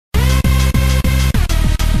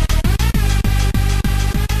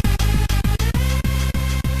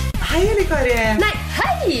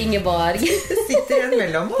Ingeborg. Sitter en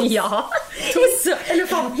mellom oss. Ja.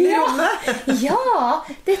 Elefanten i rommet. Ja,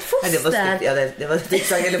 det er et foster. Nei, det var stygt. Ja, det var ikke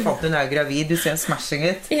sånn. Elefanten, hun er jo gravid. Du ser smashing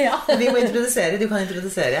ut. Ja. Vi må introdusere. Du kan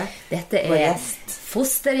introdusere. Dette Vår er gjest.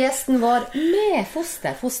 fostergjesten vår med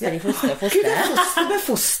foster. Foster i foster. Gud, det er foster med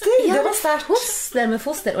foster. Ja, Det var sterkt. foster med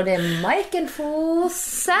foster. Og det er Maiken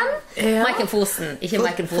Fosen. Ja. Maiken Fosen, ikke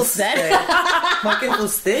Maiken Foster. Maiken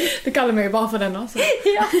Foster. Du kaller meg bare for den også.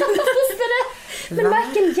 Ja, fosteret. Men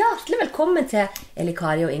Maiken, hjertelig velkommen til Eli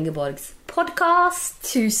Kari og Ingeborgs podcast.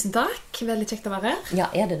 Tusen takk. Veldig kjekt å være her. Ja,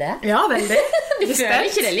 er det det? Ja, veldig. Du føler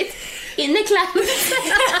ikke det litt inneklemt?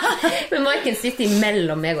 Men Maiken sitter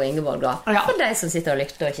imellom meg og Ingeborg da. Ja. For de som sitter og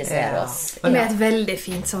lytter og ikke ser Ja. oss. Med et veldig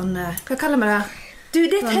fint sånn, hva kaller vi det? Du,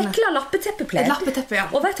 det er et hekla lappeteppepledd. Et lappeteppe, ja.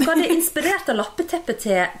 Og vet du hva, det er inspirert av lappeteppet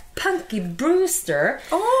til Punky Brewster.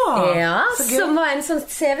 Ja, så gøy. som var en sånn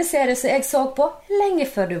CV-serie som jeg så på lenge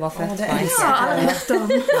før du var født. det Maiken. elsker Ja, aldri hørt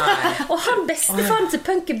om. Og han bestefaren til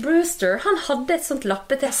Punky Brewster, han hadde et sånt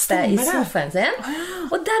lappeteppe i Stemmer det. sofaen sin.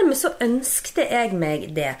 Og dermed så ønskte jeg meg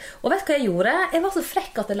det. Og vet du hva jeg gjorde? Jeg var så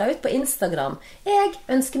frekk at jeg la ut på Instagram. Jeg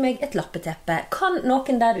ønsker meg et lappeteppe. Kan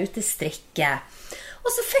noen der ute strikke? Og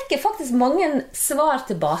så fikk jeg faktisk mange svar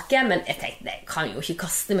tilbake, men jeg tenkte, jeg kan jo ikke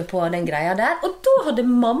kaste meg på den greia der. Og da hadde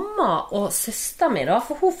mamma og søster mi da,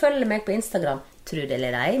 for hun følger meg på Instagram. Tror det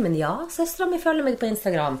eller ei, men ja, søstera mi følger meg på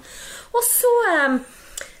Instagram. Og så...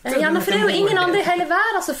 Gjerne, for det er jo ingen andre i hele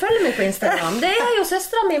verden som følger meg på Instagram. Det er jo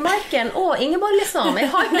søstera mi, Maiken, og Ingeborg liksom. Jeg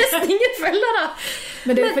har nesten ingen følgere.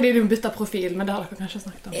 Men det er fordi du bytter profil, men det har dere kanskje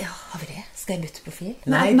snakket om. Ja, har vi det? Skal jeg bytte profil?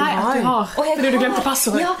 Nei, Nei, at du har. Og jeg Fordi du har- glemte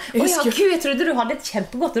passordet. Ja, Jeg og ja, husker. Gud, jeg trodde du hadde et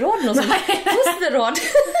kjempegodt råd nå, sånn fosterråd.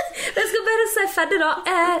 Jeg skal bare si ferdig da.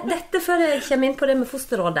 Dette før jeg kommer inn på det med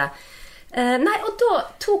fosterrådet. Nei, og da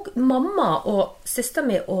tok mamma og søster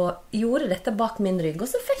mi og gjorde dette bak min rygg, og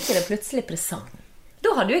så fikk jeg det plutselig presang.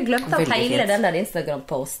 Da hadde jeg glemt av Veldig hele fint. den der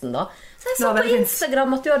Instagram-posten da. Så jeg Det var så på veldig fint.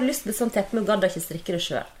 Instagram at du hadde lyst til sånn teppe, men gadd ikke strikke det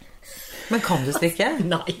selv. Men kan du strikke?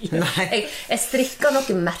 Nei. Nei. Jeg strikket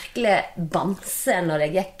noe merkelig bamse når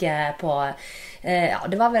jeg gikk på ja,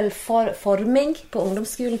 det var vel forming på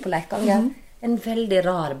ungdomsskolen på Leikanger. En veldig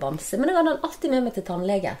rar bamse, men jeg hadde den alltid med meg til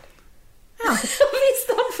tannlegen. Ja.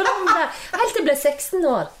 Viste han frem det helt til jeg ble 16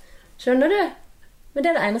 år. Skjønner du? Men det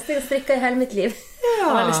er det eneste jeg har strikket i hele mitt liv. Jeg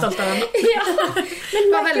er veldig stolt av den. Ja.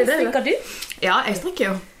 Men var veldig Maiken, deilig. strikker du? Ja, jeg strikker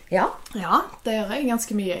jo. Ja, Ja, det gjør jeg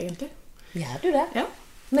ganske mye egentlig. gjør du det? Ja.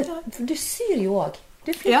 Men du syr jo også.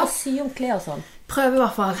 Du er flink Ja. å sy om klær og sånn. Prøver i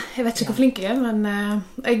hvert fall. Jeg vet ikke hvor flink jeg er, men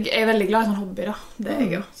jeg er veldig glad i sånn hobby da. Det er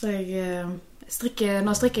jeg jo. Så jeg strikker,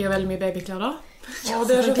 nå strikker jeg jo veldig mye babyklær da. Ja,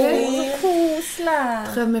 det er så fint. Koselig.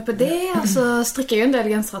 Prøver meg på det, og så strikker jeg jo en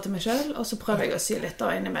del gensere til meg selv, og så prøver jeg å sy litt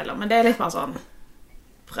da innimellom. Men det er litt bare sånn,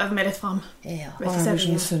 prøver meg litt frem. Ja. Vet Å, ikke jeg blir så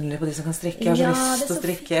selv. misunnelig på de som kan strikke. Jeg har så Ja, lyst det er til å så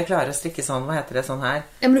strikke. Jeg klarer å strikke sånn. Hva heter det sånn her?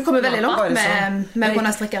 Ja, men du kommer veldig langt Bare med sånn. å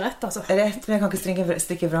kunne strikke rett, altså. Rett, men jeg kan ikke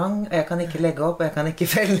strikke vrang, og jeg kan ikke legge opp, og jeg kan ikke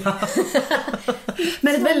felle av.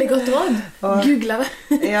 Men et veldig godt råd. Google det.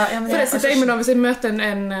 Ja, ja, men For det jeg- sitter jeg med nå, hvis jeg møter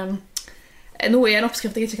noe i en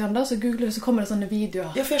oppskrift jeg ikke kan da, så googler jeg, så kommer det sånne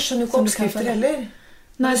videoer. Ja, for jeg skjønner jo ikke Som du kan oppskrifter følge. heller.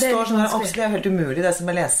 Nei, det det er står litt sånn her, vanskelig. oppskrift, det er helt umulig. Det er som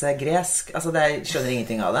å lese gresk. Altså, jeg skjønner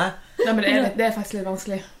ingenting av det. Nei, men det er faktisk litt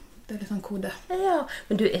vanskelig. Det er litt sånn kode. Ja,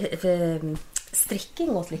 men du,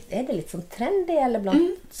 strikking og slikt, er det litt sånn trendy, eller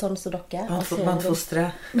blant sånn som dere? Blant fostre.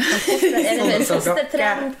 Er det en Sånn som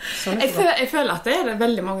fostertrend? Sånn Jeg føler at det er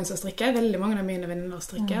veldig mange som strikker. Veldig mange av mine venner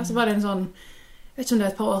strikker. Så var det en sånn, jeg vet ikke om det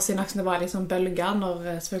er et par år siden det var litt sånn bølger, når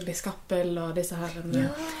selvfølgelig Skappel og disse her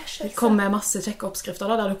det kom med masse kjekke oppskrifter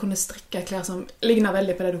da, der du kunne strikke klær som lignet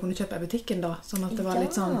veldig på det du kunne kjøpe i butikken da. Sånn at det var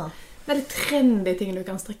litt sånn veldig trendy ting du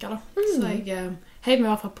kan strikke da. Så jeg heiv meg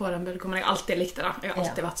i hvert fall på den bølgen, men jeg har alltid likt det da. Jeg har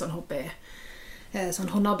alltid vært sånn hobby,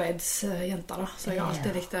 sånn håndarbeidsjente da, så jeg har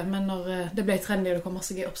alltid likt det. Men når det ble trendy og det kom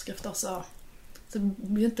masse gøy oppskrifter, så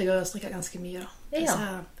begynte jeg å strikke ganske mye da. Ja.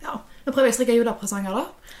 Så, ja. Nå prøver jeg å strikke julepresanger da.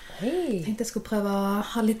 Hei. Jeg tenkte jeg skulle prøve å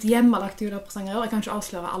ha litt hjemmelagt julepresanger. Jeg kan ikke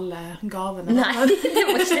avsløre alle gavene. Nei, det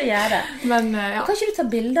må ikke jeg gjøre. Men ja. Kan ikke du ta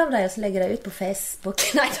bilder av deg og så legge deg ut på Facebook?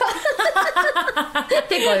 Nei da.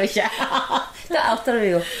 Det går jo ikke. Da outer du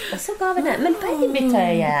jo. Og så gavene. Men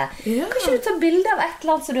babytøyet. Ja. Kan ikke du ta bilder av et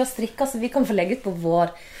eller annet som du har strikket, så vi kan få legge ut på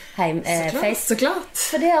vår face? Så klart.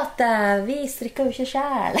 For det at vi strikker jo ikke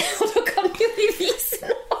selv. Og da kan jo vi vise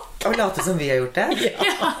noe. Og late som vi har gjort det.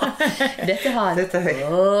 Dette har Dette har-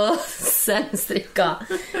 Åsen strikka.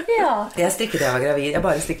 Ja. Jeg strikket da jeg var gravid. Jeg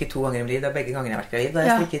bare strikket 2 ganger i mitt liv. Det er begge ganger jeg har vært gravid. Da har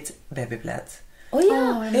jeg Ja. strikket babypled. Å ja.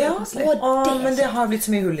 Ja, det men det har blitt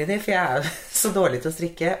så mye hull i det, for jeg er jo så dårlig til å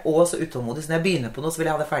strikke, og så utålmodig, så når jeg begynner på noe, så vil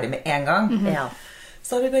jeg ha det ferdig med en gang. Ja.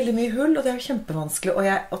 så har vi veldig mye hull, og det jo kjempevanskelig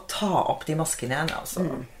å ta opp de maskene igjen. Altså.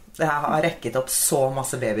 Jeg har rekket opp så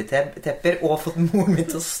masse babytepper og fått moren min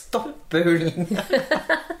til å stoppe hullene.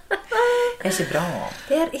 Det ikke bra.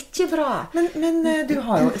 Det ikke bra. Men du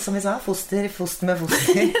har jo, som vi sa, foster med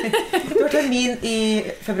foster. Du har termin i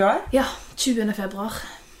februar? Ja, 20. februar.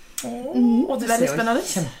 Og du ser jo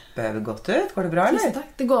kjempegodt ut. Går det bra, eller? Tusen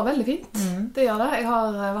takk. Det går veldig fint. Det gjør det. Jeg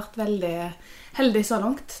har vært veldig heldig så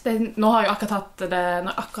langt. Nå har jeg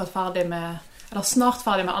akkurat ferdig med, eller snart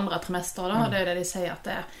ferdig med andre trimester, da. Det det de sier at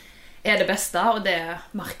det det beste, og det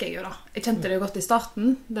merker jeg jo da. Jeg kjente det jo godt i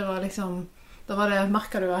starten. Det var liksom...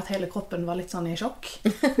 merket du at hele kroppen var litt sånn i sjokk.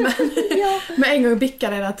 Men med en gang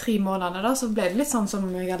bikket de der 3 månedene da, så ble det litt sånn som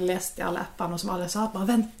jeg hadde lest i alle appene, og som alle sa, bare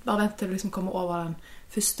vent til du liksom kommer over den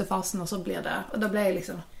første fasen, og så blir det... Og da ble jeg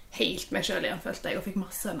liksom helt meg selv igjen, følte jeg, og fikk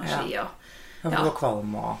masse energi. Du var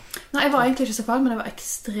kvalm og... Nei, jeg var egentlig ikke så kvalm, men jeg var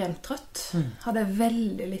ekstremt trøtt. Hadde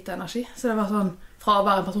veldig lite energi. Så det var sånn, fra å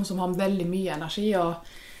være en person som har veldig mye energi, og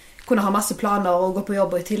kunne ha masse planer og gå på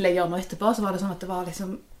jobb, og i tillegg gjøre noe etterpå, så var det sånn at det var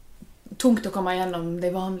liksom... tungt å komme gjennom de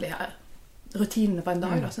vanlige rutinene på en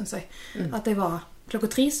dag, da, synes jeg. At jeg var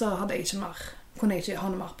 3:00, så hadde jeg ikke mer, kunne jeg ikke ha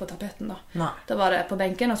noe mer på tapeten da. Nei. Da var det på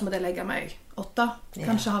benken, og så måtte jeg legge meg 8,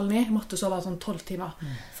 kanskje 8:30. Jeg måtte sove sånn 12 timer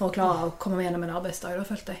for å klare å komme gjennom en arbeidsdag, da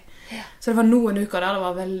følte jeg. Så det var noen uker der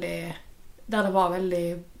det var veldig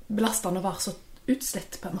belastende å være så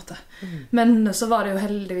utslitt på en måte. Men så var det jo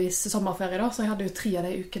heldigvis sommerferie da, så jeg hadde jo 3 av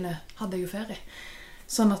de ukene hadde jeg jo ferie.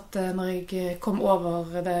 Sånn at når jeg kom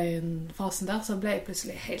over den fasen der, så ble jeg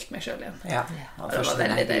plutselig helt meg selv igjen. Ja, og det var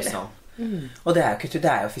veldig deilig. Og det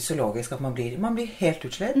jo fysiologisk at man blir helt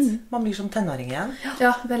utslitt. Man blir som tenåring igjen.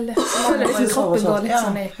 Ja, veldig. Liksom kroppen går litt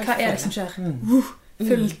sånn i, hva det som skjer?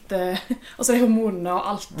 Fullt, og så hormonene og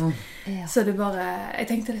alt. Så det bare,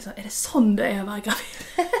 jeg tenkte litt sånn, det sånn det å være gravid?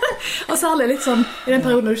 Og særlig litt sånn, i den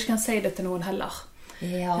perioden når du ikke kan si det til noen heller.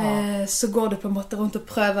 Så går du på en måte rundt og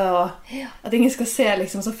prøver at ingen skal se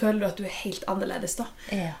liksom, så føler du at du helt annerledes da.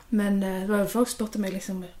 Men det var jo folk spurte meg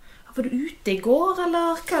liksom, var du ute i går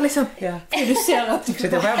eller hva liksom? Du ser at det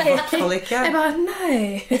var i hvert fall ikke. Jeg bare,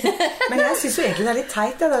 nei. Men jeg synes jo egentlig det litt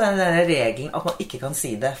teit den regelen at man ikke kan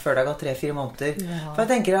si det før det har gått 3-4 måneder. For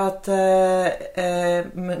jeg tenker at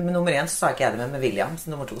med nummer 1 så sa ikke jeg det med William, så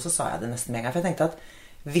nummer 2 så sa jeg det nesten med en gang. For jeg tenkte at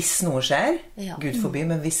hvis noe skjer, Gud forby,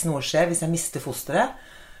 men hvis noe skjer, hvis jeg mister fosteret,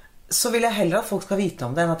 så vil jeg heller at folk skal vite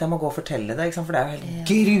om det, enn at jeg må gå og fortelle det, ikke sant? For det jo en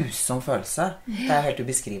helt grusom følelse. Det jo helt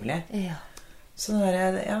ubeskrivelig. Så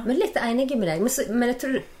Men litt enig med deg, men jeg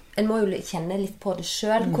tror en må jo kjenne litt på det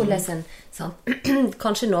selv, hvordan en,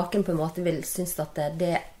 kanskje noen på en måte vil synes at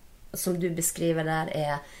det som du beskriver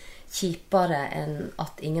der kjipere enn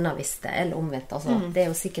at ingen har visst det, eller omvendt. Altså, det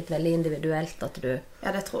jo sikkert veldig individuelt at du...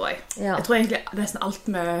 Ja, det tror jeg. Jeg tror egentlig nesten alt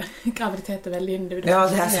med graviditet veldig individuelt. Ja,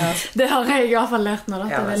 det sant. Det har jeg i hvert fall lært nå. Da.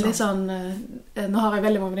 Det veldig sånn... Nå har jeg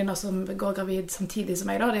veldig mange venninner som går gravid samtidig som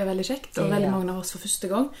meg. Da. Det veldig kjekt, og veldig mange av oss for første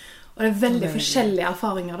gang. Og det veldig forskjellige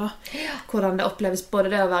erfaringer da. Hvordan det oppleves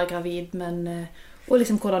både det å være gravid, men... Og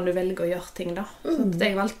liksom hvordan du velger å gjøre ting da. Så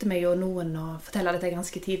jeg valgte meg jo noen å fortelle dette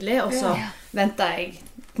ganske tidlig, og så ventet jeg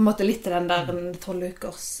på en måte litt til den der 12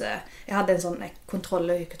 ukers... Jeg hadde en sånn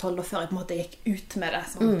kontrolluke 12 før jeg på en måte gikk ut med det.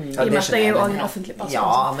 Sånn. I og med at jeg jo også en offentlig person.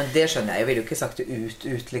 Ja, men det skjønner jeg. Jeg ville jo ikke sagt det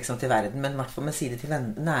ut liksom til verden, men i hvert fall med si det til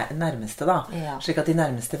nærmeste da. Slik at de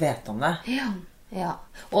nærmeste vet om det. Ja,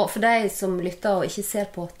 og for de som lytter og ikke ser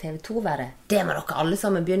på TV2-været, det må dere alle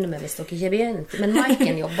sammen begynne med hvis dere ikke har begynt. Men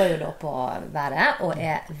Maiken jobber jo da på været, og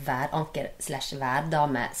væranker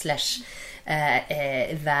 /værdame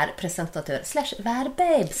 /værpresentatør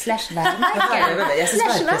 /værbabe /værmerke. Jeg synes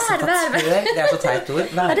værpresentatør, det så teit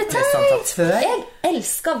ord. Værpresentatør. Jeg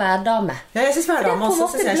elsker værdame. Ja, jeg synes værdame også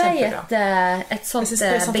synes jeg kjempebra. Et sånt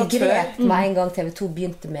begrep med en gang TV2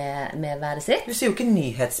 begynte med været sitt. Du sier jo ikke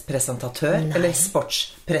nyhetspresentatør, eller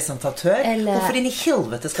sportspresentatør. Hvorfor inn i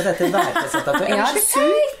helvete skal dette være presentatør? Ja, det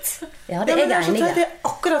sant. Ja, det jeg enig i. Det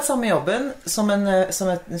akkurat samme jobben som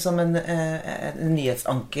en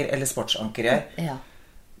nyhetsanker eller sportsanker gjør.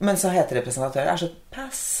 Men så heter det presentatør. Det så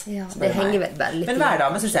pass. Ja, det henger veldig Men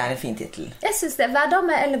værdame synes jeg en fin titel. Jeg synes det.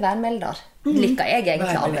 Værdame eller værmelder. Liker jeg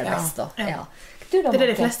egentlig aller best da. Ja. Det det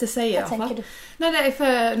de fleste sier i hvert fall. Nei,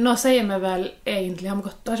 nå sier vi vel egentlig, har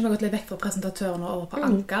ikke vi gått litt vekk fra presentatøren og over på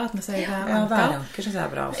anker, at vi sier væranker. Ja, væranker synes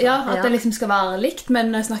jeg bra også. Ja, at det liksom skal være likt,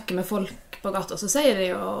 men når jeg snakker med folk på gata, så sier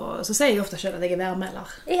jeg ofte selv at jeg værmelder.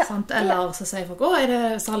 Sant? Eller så sier folk, det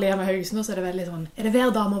særlig hjemme i Haugesund, så det veldig sånn, det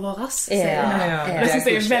værdama våres? Det synes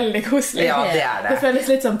jeg veldig koselig. Ja, det det. Det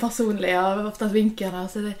føles litt sånn personlig, og ofte at vinker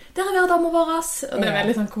der, så det værdama våres, og det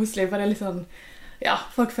veldig sånn koselig, for det litt sånn, ja,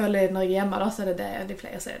 folk føler når jeg hjemme da, så det de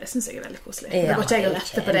pleier å si. Det synes jeg veldig koselig. Ja, det går ikke jeg å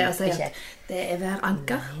rette på det og si ikke. at det hver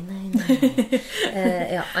anker. Nei.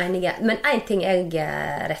 Ja, enige. Men en ting jeg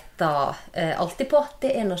retter alltid på,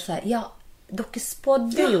 det når jeg sier, ja, dere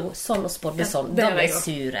spådde jo sånn og spådde sånn. Da blir jeg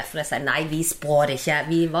sure, for jeg sier, nei, vi spår ikke,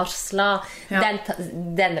 vi varsler.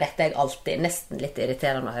 Den retter jeg alltid. Nesten litt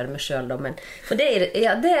irriterende å høre meg selv, da, men for det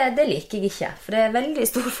liker jeg ikke. For det veldig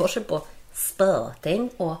stor forskjell på spå-ting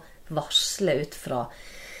og varsle ut fra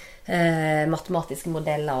matematiske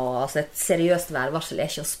modeller, og altså et seriøst værvarsel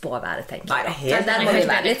ikke å spå været, tenker jeg. Nei, der må vi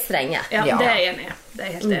være litt strenge. Ja, det jeg enig i. Det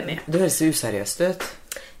jeg helt enig i. Det høres useriøst ut.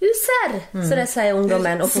 User, så det sier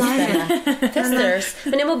ungdommen og testers.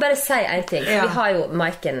 Men jeg må bare si en ting. Vi har jo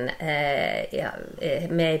Maiken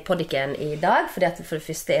med i poddiken i dag, fordi at for det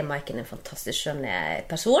første Maiken en fantastisk skjønn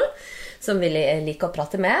person som vi liker å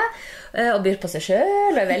prate med, og byr på seg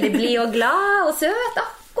selv, og veldig blid og glad og søt,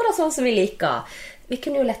 akkurat sånn som vi liker. Vi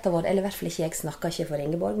kunne jo lett ha vært, eller i hvert fall ikke jeg snakker ikke for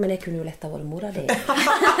Ingeborg, men jeg kunne jo lett ha vært mora di.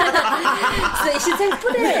 Så ikke tenk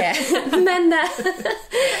på det.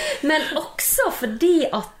 Men også fordi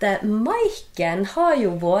at Maiken har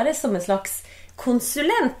jo vært som en slags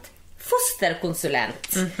konsulent, fosterkonsulent,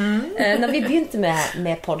 når vi begynte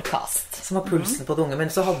med podcast. Som var pulsen på det unge,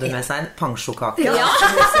 men så hadde hun med seg en panchokake. Ja.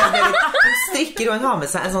 Hun strikker, og hun har med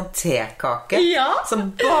seg en sånn tekake som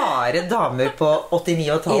bare damer på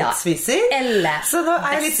 89,5 spiser. Eller så nå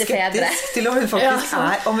er jeg litt skeptisk til om hun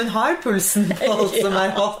faktisk om hun har pulsen på alt som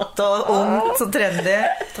er hot og ungt og trendy.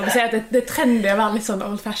 Jeg tror vi sier at det er trendy å være litt sånn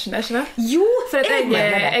old fashion, er ikke det? Jo, for jeg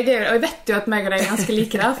vet jo at meg og deg er ganske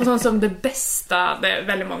like der, for sånn som det beste, det er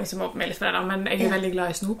veldig mange som mobber meg litt for det der, men jeg er veldig glad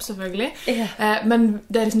i snop, selvfølgelig. Men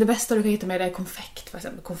det er liksom det beste du kan gi til meg, det er konfekt, for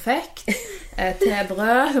eksempel. Konfekt,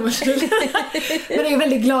 tebrød, men jeg er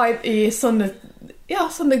veldig glad i sånne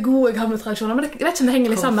gode gamle tradisjoner, men jeg vet ikke om det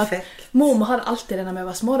henger litt sammen at mormor hadde alltid det når vi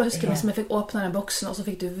var små. Da husker jeg liksom jeg fikk åpne den boksen, og så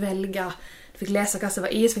fikk du velge, du fikk lese hva som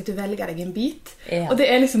var i, så fikk du velge deg en bit, og det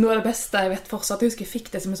er liksom noe av det beste jeg vet fortsatt. Jeg husker jeg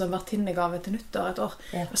fikk det som en sånn vertinnegave til nyttår et år,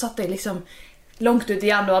 og satt jeg liksom langt ut i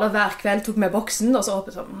januar, da hver kveld tok med boksen, og så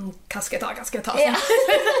åpnet sånn, hva skal jeg ta?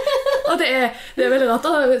 Og det er veldig rart,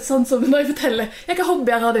 sånn som når jeg forteller, hva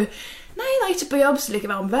hobbyer har du? Nei, når jeg ikke på jobb, så liker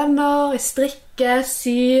jeg være med venner, jeg strikker,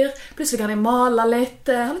 syr, plutselig kan jeg male litt,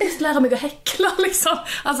 jeg har lyst til å lære meg å hekle, liksom.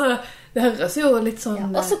 Altså, det høres jo litt sånn...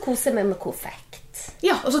 og så koser jeg meg med konfekt.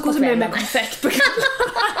 Ja, og så koser jeg meg med konfekt på kvelden.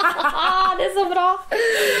 Det er så bra.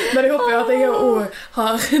 Men jeg håper jo at jeg også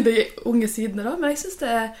har de unge sidene da, men jeg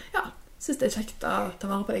synes det er kjekt å ta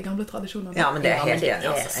vare på de gamle tradisjonene. Ja, men det er helt enig.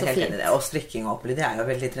 Altså. Helt enig det. Og strikking og opplegg, det er jo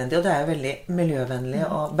veldig trendy, og det er jo veldig miljøvennlig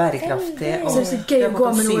og bærekraftig. Og så er det gøy å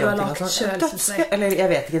gå med noe du har lagt selv, synes jeg. Eller jeg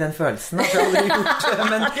vet ikke den følelsen, jeg har aldri gjort det,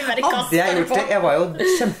 men hadde jeg gjort det, jeg var jo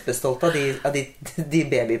kjempestolt av de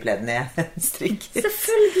babypleddene jeg strikker.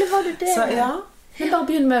 Selvfølgelig var du det. Så ja. Men bare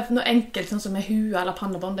begynn med noe enkelt, sånn som med hue eller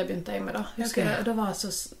pannebånd, det begynte jeg med da. Husker jeg, da var jeg så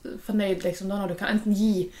fornøyd liksom, da, når du kan enten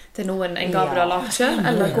gi til noen en gave du har lagt selv,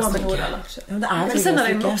 eller gå med noe du har lagt selv. Ja, det er så sender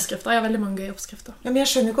deg en oppskrift, jeg har veldig mange gøye oppskrifter. Ja, men jeg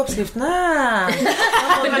skjønner jo ikke oppskriftene.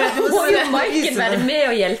 Du må jo Maiken være med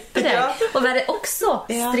og hjelpe deg, og være også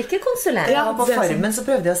strikkekonsulent. Ja, på Farmen så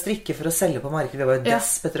prøvde jeg å strikke for å selge på markedet, vi var jo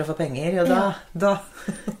despetter å få penger, og da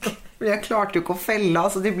jeg klarte jo ikke å felle,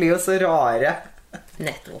 altså de blir jo så rare.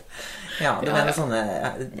 Nettopp. Ja, du mener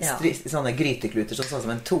sånne grytekluter sånn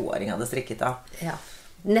som en 2-åring hadde strikket av. Ja.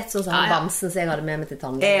 Nett sånn som bamsen som jeg hadde med meg til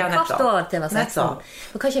tannlegen. Hvert år til jeg var 16.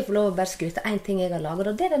 Men kan ikke jeg få lov å bare skryte en ting jeg har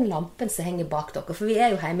laget, og det er den lampen som henger bak dere, for vi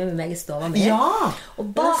er jo hjemme med meg i stova med. Ja,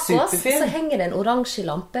 og bak oss så henger det en oransje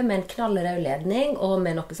lampe med en knallrød ledning, og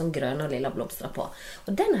med noe sånn grønne og lilla blomster på.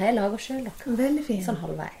 Og den har jeg laget selv. Veldig fin. Sånn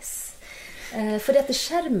halvveis. Fordi at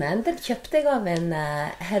skjermen, den kjøpte jeg av en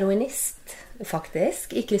heroinist,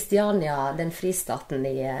 faktisk, i Kristiania, den fristaten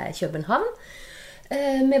i København,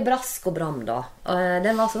 med brask og bram da.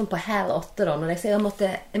 Den var sånn på 7:30 da, når jeg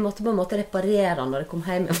måtte på en måte reparere den når jeg kom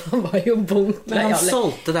hjem, for han var jo bunklet. Men han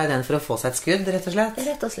solgte deg den for å få seg et skudd, rett og slett?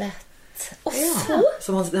 Rett og slett. Og så...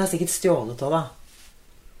 Så han har sikkert stjålet også, da?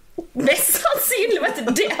 Mest sannsynlig, vet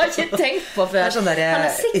du, det har jeg ikke tenkt på før. Det er sånn der, han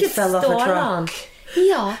har sikkert stålet.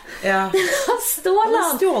 Ja. Han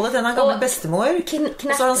stjålet den av gamle bestemor, og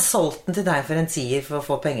så har han solgt den til deg for en 10 for å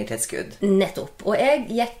få penger til et skudd. Nettopp. Og jeg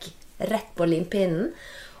gikk rett på limpinnen,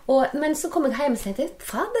 men så kom jeg hjem og tenkte,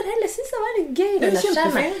 fader heller, jeg synes det var litt gøy den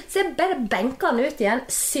skjermen. Så jeg bare benket han ut igjen,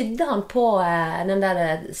 sydde han på den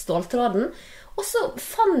der ståltråden, og så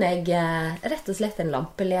fann jeg rett og slett en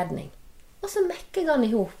lampeledning. Og så mekket jeg han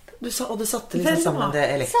ihop. Og du satte liksom sammen det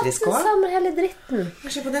elektriske også? Satte sammen hele dritten. Jeg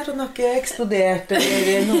er så imponert, og den har ikke eksplodert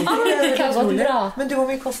eller noe. Det har gått bra. Men du, hvor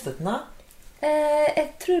mye kostet den da? Jeg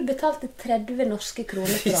tror jeg betalte 30 norske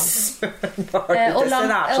kroner for den. Og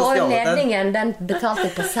Og ledningen, den betalte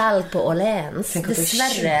jeg på salg på Orleans. Tenk at det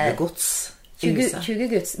er 20 gods. 20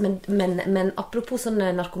 gods, men apropos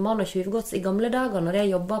sånne narkoman og 20 gods, i gamle dager når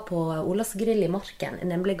jeg jobbet på Olas Grill i Marken,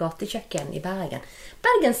 nemlig gatekjøkken i Bergen,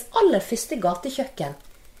 Bergens aller første gatekjøkken,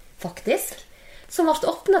 faktisk, som ble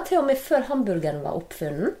åpnet til og med før hamburgeren var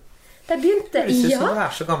oppfunnet. De begynte, det synes du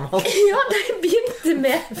er så gammel. Ja, de begynte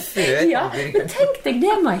med før hamburgeren. Men tenk deg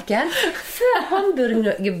det, Michael. Før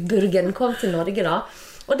hamburgeren kom til Norge da.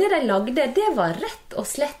 Og det de lagde, det var rett og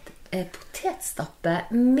slett potetstappe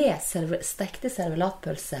med stekte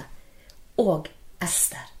servelatpølse og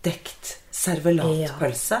ester. Stekt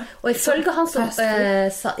servelatpølse? Ja. Og ifølge han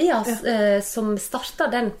som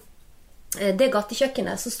startet det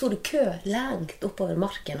gatekjøkkenet, så stod det kø langt oppover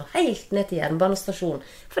marken og helt ned til jernbanestasjonen,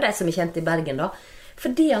 for de som er kjent i Bergen da,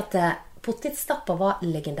 fordi at potetstappa var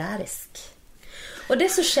legendarisk. Og det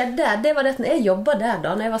som skjedde, det var det at når jeg jobbet der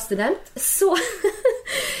da, når jeg var student, så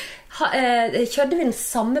kjørte vi den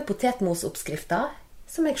samme potetmosoppskriften,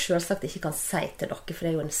 som jeg selvsagt ikke kan si til dere, for det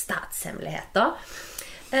er jo en statshemmelighet da.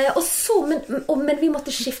 Men vi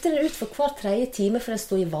måtte skifte den ut for hver 3. time, for den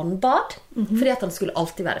stod i vannbad, fordi at den skulle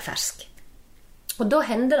alltid være fersk. Og da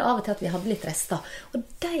hendte det av og til at vi hadde litt rester. Og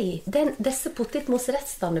disse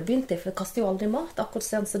potetmosrestene begynte jeg, for jeg kastet jo aldri mat, akkurat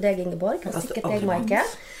sånn som deg, Ingeborg, og sikkert deg, Michael.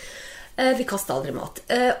 Vi kastet aldri mat.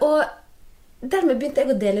 Og dermed begynte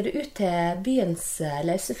jeg å dele det ut til byens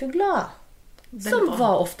løsefugler, som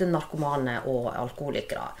var ofte narkomane og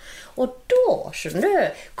alkoholikere. Og da, skjønner du,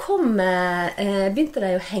 begynte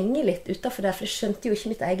de å henge litt utenfor der, for jeg skjønte jo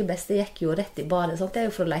ikke mitt eget beste, jeg gikk jo rett i badet. Sant? Det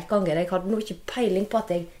er jo fra Leikanger, jeg hadde nå ikke peiling på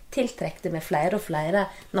at jeg tiltrekte med flere og flere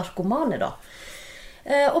narkomane da.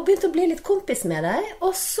 Og begynte å bli litt kompis med dem,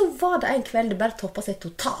 og så var det en kveld det bare toppet seg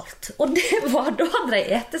totalt. Og det var da hadde de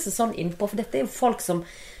etet seg sånn innpå, for dette er jo folk som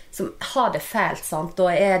har det fælt, sant,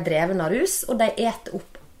 og er dreven av rus, og de eter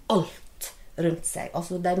opp alt rundt seg.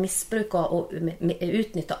 Altså, de misbruker og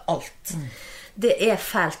utnytter alt. Det er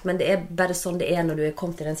fælt, men det er bare sånn det er når du er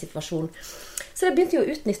kommet i den situasjonen. Så de begynte jo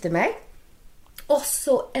å utnytte meg, og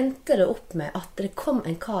så endte det opp med at det kom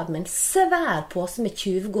en kar med en svær påse med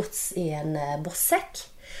tjuvgods i en bossekk,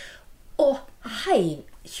 og heiv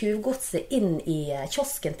tjuvgodset inn i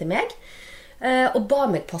kiosken til meg, og ba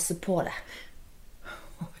meg passe på det.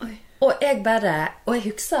 Oi. Og jeg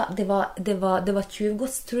husker, det var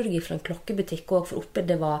tjuvgods, tror jeg, fra en klokkebutikk også, for oppe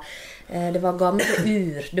det var gamle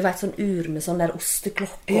ur, du vet, sånn ur med sånn der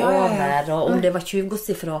osteklokke over, og om det var tjuvgods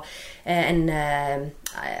fra en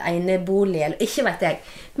enebolig, eller ikke vet jeg.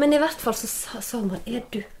 Men i hvert fall så sa man, er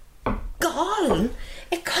du galen?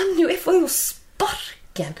 Jeg får jo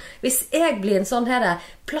sparken hvis jeg blir en sånn her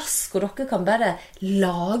plass hvor dere kan bare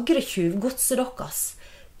lagre tjuvgodset deres.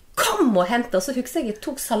 Kom og hente, og så husker jeg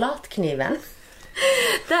tok salatkniven.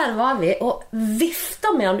 Der var vi, og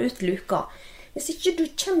vifta med han ut luka. Hvis ikke du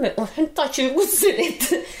kommer og henter tjuvgodset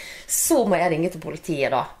ditt, så må jeg ringe til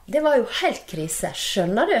politiet da. Det var jo helt krise,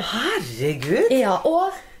 skjønner du? Herregud! Ja,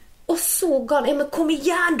 og så ga han, men kom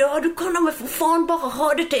igjen da, du kan da for faen bare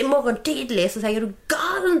ha det til i morgen tidlig. Så sier du,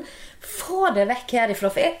 galen, få det vekk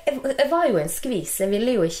herifra. For jeg var jo en skvis, jeg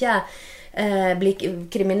ville jo ikke bli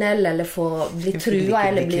kriminell eller bli trua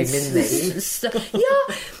eller bli ja,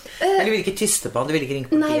 eller du ville ikke tyste på han, du ville ikke ringe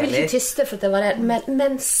politiet. Nei, jeg ville ikke tyste for at det var det,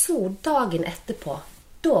 men så dagen etterpå,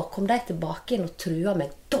 da kom de tilbake inn og trua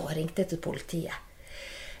meg, da ringte jeg til politiet.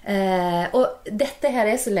 Og dette her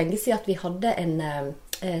er så lenge siden at vi hadde en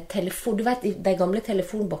telefon, du vet, de gamle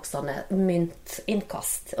telefonboksene,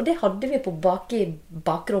 myntinnkast, og det hadde vi på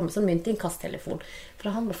bakrommet, sånn myntinnkasttelefon,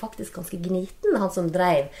 for han var faktisk ganske gniten, han som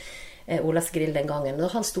drev Olas Grill den gangen, og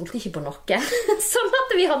han stolte ikke på noe. Sånn at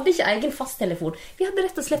vi hadde ikke egen fasttelefon. Vi hadde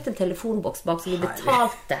rett og slett en telefonboks bak, så vi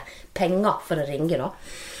betalte penger for å ringe da.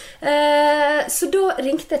 Så da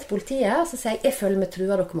ringte jeg til politiet, og så sa jeg føler meg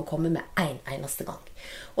trua, dere må komme med en eneste gang.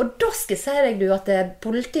 Og da skal jeg si deg du at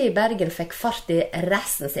politiet i Bergen fikk fart i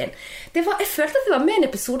resten sin. Jeg følte at det var med en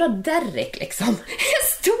episode av Derrick, liksom. Jeg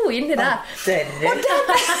stod inni der. Derrick?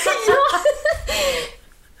 Ja!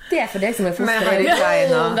 Det er for deg som er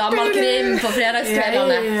fosterhjem. Gammel krim på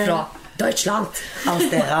fredagskveldene fra Deutschland.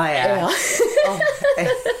 Alt det har jeg.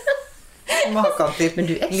 Maken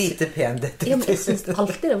til lite pen detektiv. Jeg synes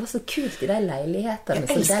alltid det var så kult i de leilighetene.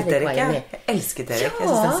 Jeg elsket Derrick.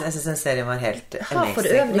 Jeg synes den serien var helt amazing. Har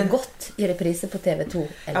for øvrig gått i reprise på TV2.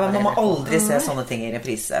 Man må aldri se sånne ting i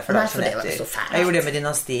reprise, for det var så fælt. Jeg gjorde det med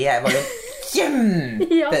Dynastiet. Jeg var jo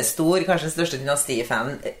kjempestor, kanskje den største Dynastie-fan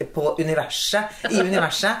i universet.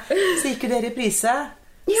 Så gikk jo det i reprise,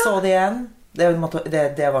 så det igjen,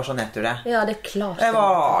 Det var så nedtur det. Ja, det klart. Det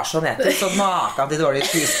var så nedtur. Så maken til dårlig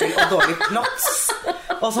skuespill og dårlig plots.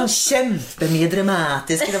 Og sånn kjempemye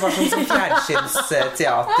dramatisk. Det var sånn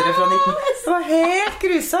fjernsynsteateret fra 19... Det var helt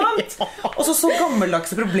grusomt. Og så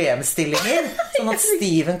gammeldagse problemstillinger. Sånn at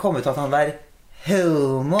Steven kom ut at han var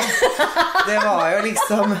homo. Det var jo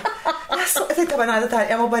liksom jeg tenkte bare, nei, dette her,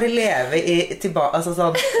 jeg må bare leve tilbake, altså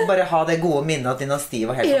sånn, bare ha det gode minnet at dynasti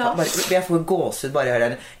var helt bare, jeg får gåsehud bare høre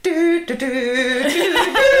den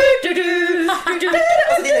altså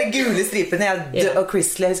de der gule stripene og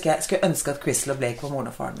Crystal, jeg husker jeg skulle ønske at Crystal og Blake var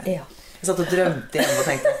moren og faren min. Jeg satt og drømte hjemme og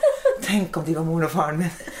tenkte, tenk om de var moren og faren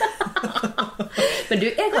min. Men du,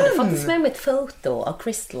 jeg hadde faktisk med mitt foto av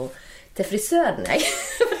Crystal til frisøren, jeg.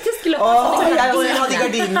 Jeg hadde de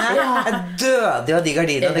gardinene. Jeg døde av de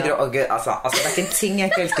gardinene. Altså, det er ikke en ting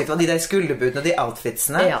jeg ikke elsket. Det var de der skulderbutene og de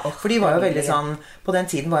outfitsene. For de var jo veldig sånn, på den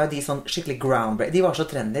tiden var jo de sånn skikkelig groundbreaking. De var så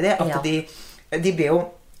trendy det, at de ble jo,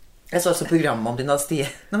 jeg så også programmet om dynastiet.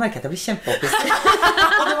 Nå merker jeg at jeg blir kjempeopphisset.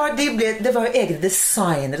 Og det var jo egne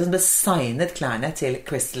designere som designet klærne til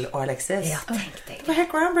Crystal og Alexis. Ja, tenk deg. Det var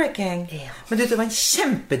helt groundbreaking. Men det var en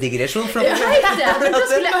kjempedigresjon. Jeg vet det.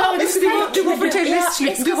 Du må fortelle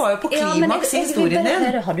slutten. Du var jo på klimaks i historien din.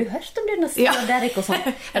 Har du hørt om dynastiet og Derek og sånn?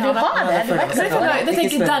 Ja, du har det. Jeg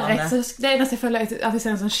tenker Derek, det eneste jeg føler at jeg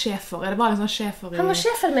ser en sånn sjefer. Er det bare en sånn sjefer? Han var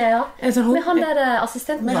sjefer med, ja. Med han der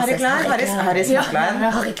assistenten. Med Harry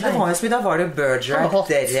Klein. Da var det Bergerac,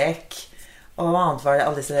 Derek og hva annet var det?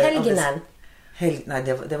 Alle disse, Helgenen. Nei,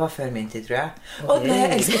 det var før min tid, tror jeg. Og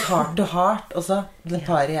jeg elsket Heart to Heart også. Den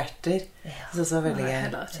par i hjerter. Det var veldig gøy.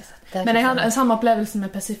 Men jeg hadde en samme opplevelse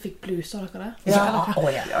med Pacific Blues, så dere det? Ja.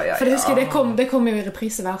 For jeg husker det kom jo i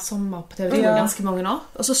reprise hver sommer på TV ganske mange år.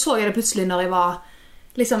 Og så jeg det plutselig når jeg var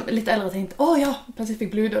liksom litt eldre og tenkte,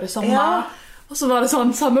 Pacific Blues, og det sommer. Og så var det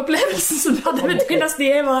sånn samme opplevelse som du hadde med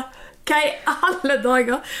dynastiet. Hva i alle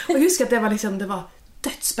dager? Og jeg husker at det var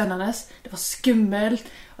dødsspennende, det var skummelt,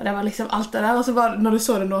 og det var liksom alt det der. Og så var når du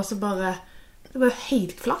så det nå, så bare det var jo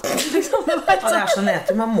helt flatt liksom. Det er så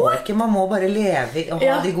nedtur, man må bare leve og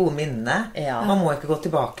ha de gode minnene. Man må ikke gå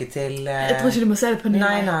tilbake til jeg tror ikke du må se det på ny.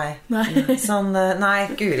 Nei. Sånn, nei,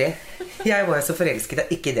 Guri, jeg var jo så forelsket,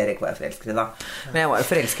 ikke Derek var jeg forelsket i da, men jeg var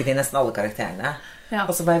jo forelsket i nesten alle karakterene.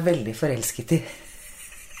 Og så var jeg veldig forelsket i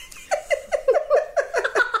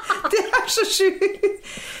så sjukt.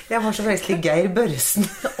 Jeg var så forelsket i Geir Børresen.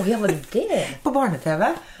 Var det? På barne-TV.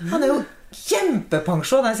 Han jo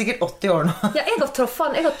kjempepensjon. Han sikkert 80 år nå. Ja, jeg har truffet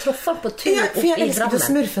han på tur opp i Drammen. Jeg elsket jo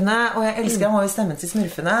Smurfene, og jeg elsker han var jo stemmen til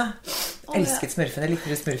Smurfene. Elsket Smurfene, likte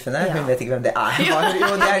du Smurfene? Hun vet ikke hvem det er. De har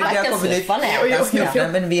kommet ut.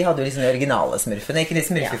 Men vi hadde jo liksom de originale Smurfene, ikke de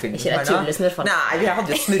smurfefilmene. Ikke de tullesmurfene. Nei, vi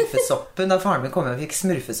hadde jo smurfesoppen. Da faren min kom og fikk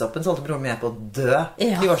smurfesoppen, så holdt broren min på å dø.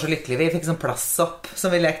 Vi var så lykkelige. Vi fikk sånn plassopp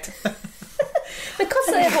som vi lekte. Men hva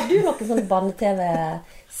så har du noen sånne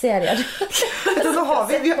barne-TV-serier? Nå har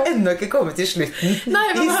vi har ennå ikke kommet til slutten. Nei,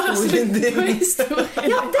 historien din.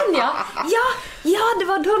 Ja, den ja, det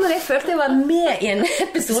var da når jeg følte jeg var med i en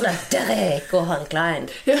episode Derek og Harry Klein.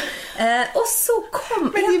 Og så kom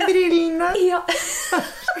med de brillene.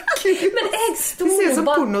 Men jeg sto de ser som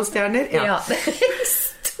pornostjerner. Jeg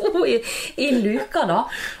sto i luka da.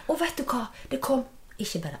 Og vet du hva? Det kom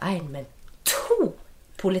ikke bare en, men 2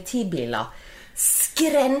 politibiler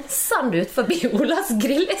skrensende ut forbi Olas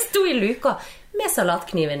grill. Jeg sto i luka med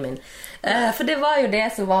salatkniven min. For det var jo det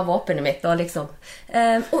som var våpenet mitt da, liksom.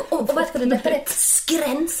 Og vet du hva, det bare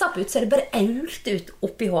skrensa på ut, så det bare aulte ut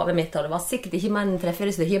oppi hodet mitt, og det var sikkert ikke mer enn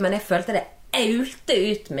 3-4 stykker, men jeg følte det aulte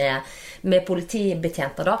ut med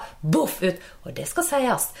politibetjenter da, boff ut. Og det skal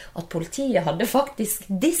sies at politiet hadde faktisk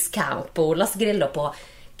discount på Olas grill og på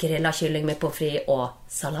grilla kylling med pommes frites og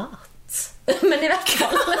salat. Men i hvert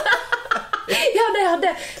fall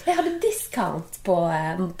jeg hadde discount på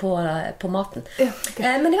maten.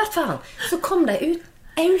 Men i hvert fall så kom de ut,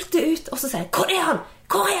 aulte ut, og så sier jeg, hvor er han?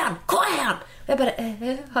 Og jeg bare,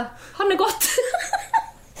 han gått.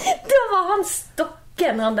 Da var han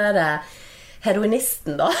stokken, han der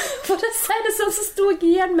heroinisten da. For å si det sånn, så stod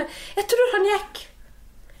jeg igjen med, jeg tror han gikk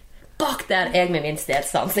bak der, jeg med min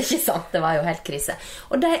stedsans, ikke sant? Det var jo helt krise.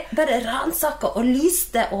 Og de bare ransaka og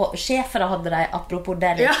lyste, og sjefere hadde de, apropos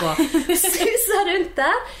Derek, og susa rundt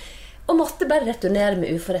der, og måtte bare returnere med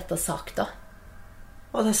uforrettet sak da.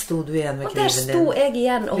 Og der sto du igjen med kniven din. Og der sto jeg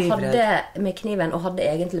igjen og hadde med kniven, og hadde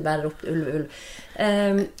egentlig bare ropt ull.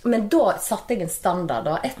 Men da satte jeg en standard,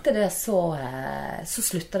 og etter det så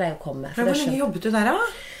sluttet jeg å komme. Hvor lenge jobbet du der da?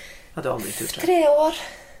 Hadde du aldri turt det? 3 år.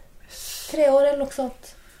 3 år eller noe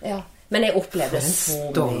sånt. Ja. Men jeg opplevde så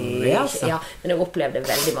story, altså. Ja, men jeg opplevde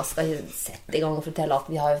veldig masse. Skal ikke sette i gang og fortelle at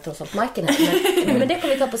vi har jo tross alt Maiken her. Men det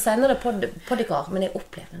kan vi ta på senere podcast. Men jeg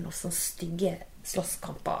opplevde noen sånne stygge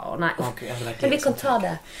slåsskamper. Og nei, men vi kan ta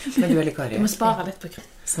det. Men du er litt Kari. Du må spare litt på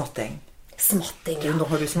krutt. Smatting. Smatting, ja. Nå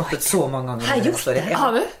har du smattet så mange ganger. Har jeg gjort det?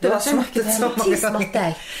 Har du? Du har smattet så mange ganger.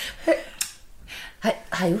 Har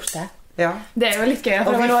jeg gjort det? Ja. Det er jo litt gøy,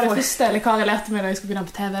 for det var noe av det første eller Kari lærte meg når jeg skulle begynne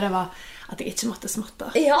på TV, det var at jeg ikke måtte smatte.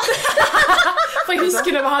 Ja. For jeg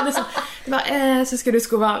husker det var sånn, så husker du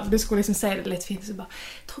skulle liksom si det litt fint, så bare,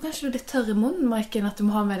 jeg tror kanskje du er litt tørr i munnen, Maiken, at du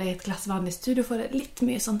må ha med deg et glass vann i studio, for det er litt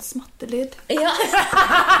mye sånn smattelyd. Ja.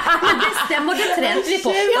 Men det stemmer, det trente vi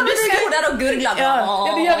på. Og du sto der og gurglet. Ja,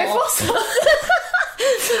 det gjør jeg fortsatt.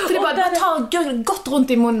 For det bare tar godt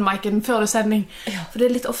rundt i munnen, Maiken, før du sending. For det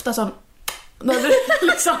er litt ofte sånn, når du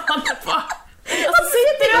liksom handler på. Og så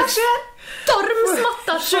sitter du og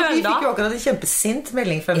stormsmatta selv da. Vi fikk jo akkurat en kjempesint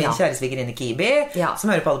melding fra min kjæresvigerinne Kibi,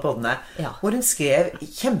 som hører på alle poddene, hvor hun skrev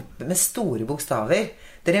med store bokstaver: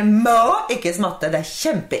 dere må ikke smatte, det er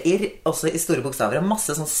kjempeirr også i store bokstaver, og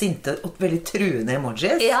masse sånn sinte og veldig truende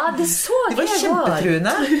emojis. Ja, det så de var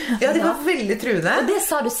kjempetruende. Ja, de var veldig truende. Og det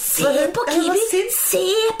sa du, se på Kibi, se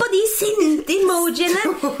på de sinte emojiene,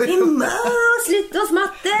 vi må slutte å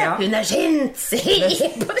smatte, hun er sint, se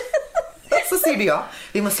på det. Så sier du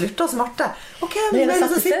vi må slutte å smarte. Ok, men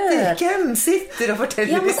hvem sitter og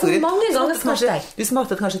forteller historien? Hvor mange ganger smattet jeg? Du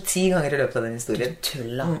smattet kanskje 10 ganger i løpet av den historien. Du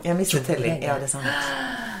tuller. Jeg mistet telling. Ja, det er sant.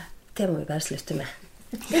 Det må vi bare slutte med.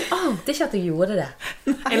 Jeg ante ikke at du gjorde det.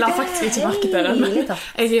 Jeg la faktisk ikke merke til det.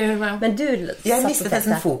 Men du jeg mistet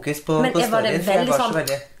nesten fokus på storyen. Men var det veldig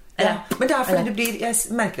sånn... Ja. Men det er fordi jeg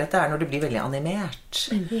merker at det er når det blir veldig animert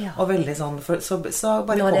og veldig sånn så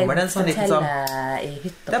bare kommer det en sånn liten sånn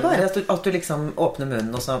det er bare at du liksom åpner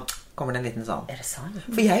munnen og så kommer det en liten sånn. Er det sant?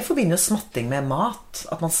 For jeg forbinder jo smatting med mat,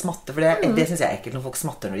 at man smatter, for det synes jeg er ekkelt når folk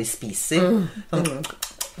smatter når de spiser sånn,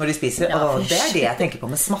 når de spiser, og det er det jeg tenker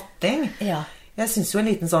på med smatting. Jeg synes jo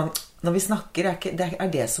en liten sånn, når vi snakker,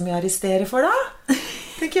 er det som jeg arresterer for da?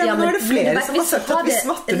 Tenker jeg, men nå er det flere som har sagt at vi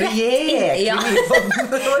smatter med jæklig mye på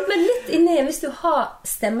den. Men litt inni, hvis du har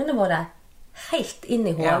stemmene våre helt inn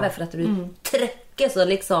i hodet for at du trykker så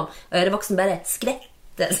liksom ørevoksen bare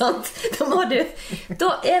skvetter, sant?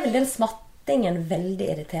 Da er vel den smattingen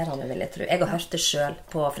veldig irriterende, vil jeg tro. Jeg har hørt det selv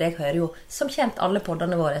på, for jeg hører jo som kjent alle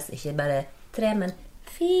poddene våre, ikke bare 3, men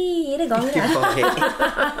 4 ganger.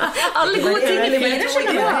 Alle gode ting i 4,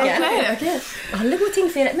 skjønner du? Alle gode ting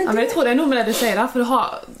i 4. Men jeg tror det er noe med det du sier da, for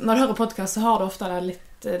når du hører podcast så har du ofte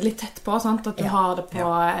det litt tett på, sant? At du har det på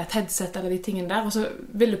et headset eller de tingene der, og så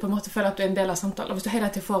vil du på en måte føle at du er en del av samtalen. Og hvis du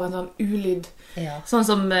hele tiden får en sånn ulyd, sånn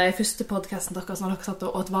som i første podcasten deres, når dere satt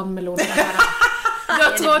og åt vannmelon, da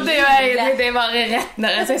trodde jo jeg det var rett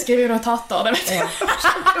ned, så jeg skriver jo notater, det vet jeg.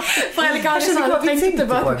 For jeg tenkte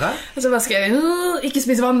på og så bare skrev jeg ikke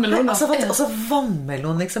spise vannmelon. Altså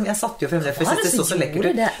vannmelon liksom, jeg satt jo frem det, for jeg synes det så så lekkert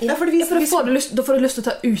ut. Da får du lyst til å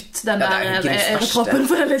ta ut den der kroppen,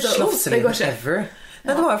 for det går ikke.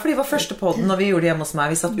 Nei, det var jo fordi det var første podden når vi gjorde det hjemme hos meg.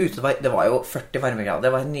 Vi satt ute, det var jo 40 varmegrader, det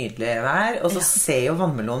var en nydelig vær, og så ser jo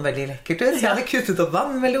vannmelon veldig lekkert ut. Så jeg hadde kuttet opp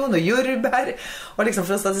vannmelon og jordbær, og liksom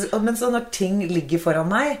men så når ting ligger foran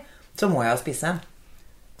meg, så må jeg jo spise.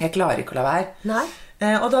 Jeg klarer ikke å la være. Nei,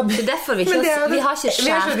 og da, det er derfor vi har ikke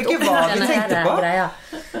skjært opp denne her greia.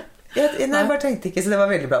 Nei, jeg bare tenkte ikke, så det var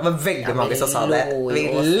veldig bra. Det var veldig mange som sa det. Vi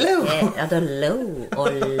lo. Ja, det lo og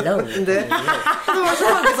lo. Det var så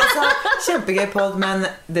mange som sa kjempegøy podd, men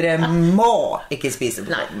dere må ikke spise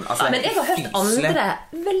på podden. Men jeg har hørt andre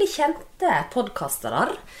veldig kjente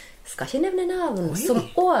podcastere, skal ikke nevne navn, som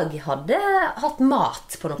også hadde hatt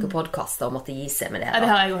mat på noen podcaster og måtte gi seg med det. Ja, det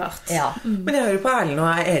har jeg jo hørt. Men jeg hører på Erlend og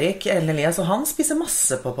Erik, Erlend Elias, og han spiser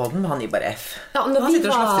masse på podden, men han gir bare F. Han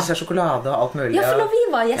sitter og slafter seg sjokolade og alt mulig. Ja, for når vi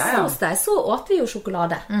var gjester hos deg, så åt vi jo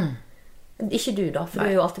sjokolade. Ikke du da, for du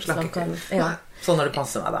er jo alltid på slanken. Sånn når det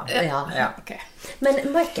passer meg da. Ja. Okay. Men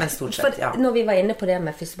Maiken, når vi var inne på det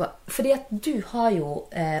med fysisk, fordi at du har jo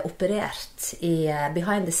operert i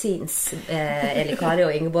Behind the Scenes Eli Kari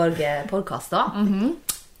og Ingeborg podcaster.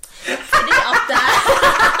 Fordi at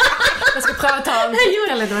jeg skal prøve å ta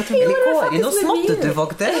Kari, nå smattet du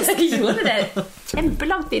faktisk. Jeg gjorde det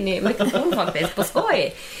kjempelangt inn i mikrofonen faktisk, på skoj.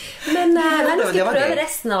 Men nå skal jeg prøve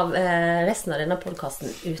resten av denne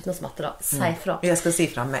podcasten uten å smatte da. Si fra. Jeg skal si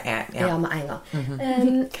fra med med en gang.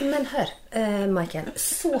 Men hør, Maiken,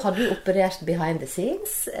 så har du operert Behind the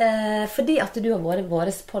Scenes fordi at du har vært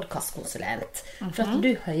vår podcastkonsulent. For at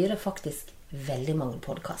du hører faktisk veldig mange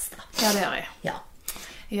podcaster. Ja, det gjør jeg. Ja.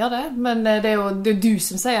 gjør det, men det er jo du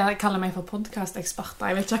som kaller meg for podcast-eksperter.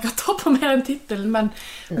 Jeg vil ikke akkurat ta på meg den titelen,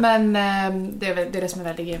 men det er det som er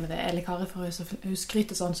veldig gøy med det. Eli Kari, for hun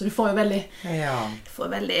skryter sånn, så du får jo veldig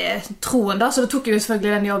troen da, så da tok jeg jo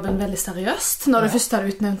selvfølgelig den jobben veldig seriøst, når du først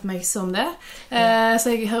hadde utnevnt meg som det. Så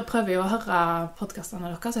jeg prøver jo å høre podcastene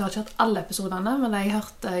deres, så jeg har ikke hørt alle episodene, men jeg har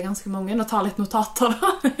hørt ganske mange, og tar litt notater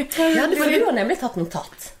da. Ja, du har nemlig tatt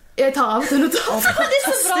notat. Jeg tar av og til notat. Det er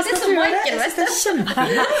så bra, det er så Michael, det er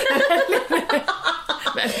kjempefint.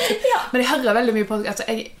 Men jeg hører veldig mye podcast.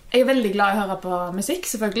 Jeg er veldig glad i å høre på musikk,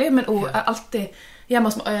 selvfølgelig, men alltid,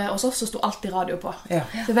 hjemme hos oss så står alltid radio på. Så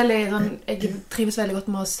det er veldig, sånn, jeg trives veldig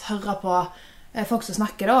godt med å høre på folk som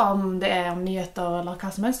snakker da, om det er om nyheter eller hva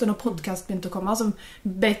som helst, og når podcast begynte å komme, så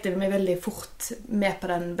beit jeg meg veldig fort med på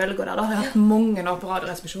den bølgen der da. Jeg har hatt mange år på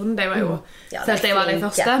radioresepsjonen, det var jo selv jeg var den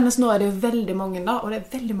første, mens nå er det jo veldig mange da, og det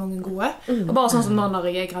er veldig mange gode. Og bare sånn som nå når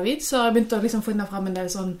jeg er gravid, så har jeg begynt å liksom finne frem en del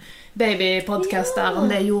sånn babypodcaster, om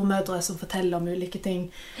det er jordmødre som forteller om ulike ting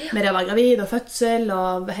med det å være gravid og fødsel,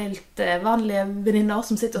 og helt vanlige venninner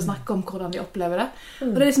som sitter og snakker om hvordan de opplever det.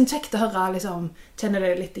 Og det er liksom kjekt å høre, liksom, kjenner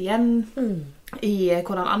det litt igjen i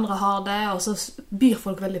hvordan andre har det, og så byr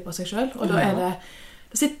folk veldig på seg selv, og da er det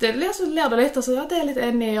så ler du litt, og så det er litt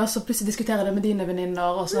enig, og så plutselig diskuterer det med dine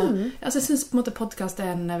venninner, og så, så jeg synes på en måte podcast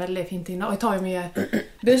er en veldig fin ting, og jeg tar jo mye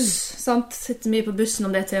buss, sant? Sitter mye på bussen,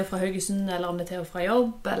 om det er til og fra Haugesund, eller om det er til og fra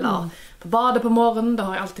jobb, eller på badet på morgenen, da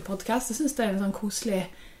har jeg alltid podcast. Jeg synes det er en sånn koselig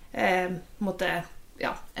måte,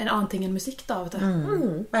 en annen ting enn musikk da, vet du.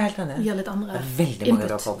 Jeg er helt enig. Gir litt andre veldig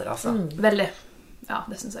mange bra podder, altså. Veldig,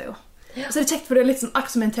 det synes jeg jo. Så det er kjekt, for det er litt sånn,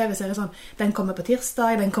 akkurat som en TV-serie sånn, den kommer på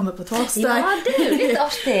tirsdag, den kommer på torsdag. Ja, det er jo litt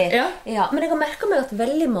artig. Men jeg har merket meg at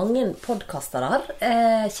veldig mange podcastere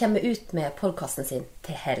kommer ut med podcasten sin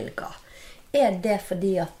til helga. Er det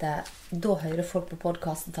fordi at da hører folk på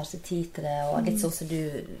podcasten, tar seg tid til det, og litt sånn som du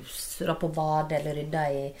surrer på badet eller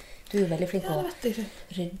rydder i... Du er veldig flink på å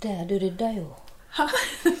rydde. Du rydder jo.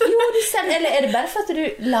 Jo, du sender, eller er det bare for at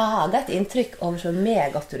du lager et inntrykk over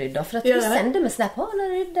meg at du rydder? For at du sender med snap, nå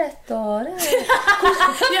har ryddet, og det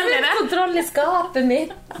er kontroll i skapet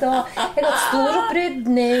mitt, og jeg har hatt stor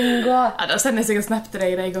opprydning, og... Ja, da sender jeg sikkert snap til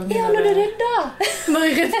deg i de gangene. Ja, når du rydder. Når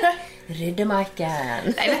jeg rydder.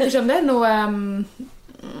 Rydde-Maiken. Jeg vet ikke om det er noe...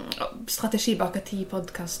 strategi bak at 10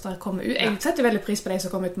 podcaster kommer ut. Jeg setter veldig pris på de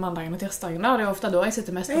som kommer ut mandagen og tirsdagen, og det er ofte da jeg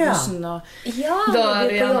sitter mest på bussen, og da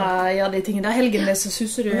du gjerne gjør de tingene der. Helgen så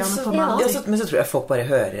suser du gjerne på meg. Men så tror jeg folk bare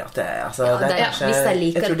hører at det, altså, det er kanskje,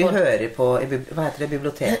 jeg tror de hører på, hva heter det,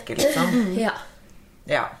 biblioteket, liksom.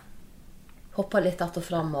 Ja. Hopper litt att og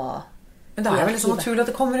fram og... Men det er veldig sånn naturlig at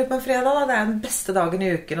det kommer ut på en fredag da. Det er den beste dagen i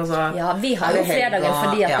uken, og så... Ja, vi har jo fredagen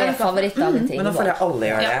fordi at det er favorittdagen til. Men da føler jeg alle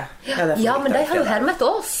gjør det. Ja, men de har jo hermet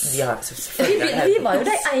oss. Vi var jo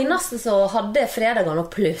de eneste som hadde fredagen, og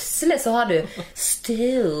plutselig så har du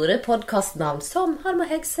store podcastnavn som Harma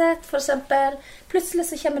Hegseth, for eksempel. Plutselig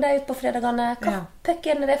så kommer de ut på fredagene. Hva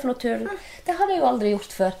pøkken er det for noe tull? Det hadde jeg jo aldri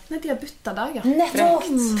gjort før. Nei, de har byttet dager. Nettopp!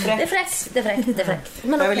 Det er frekt. Det er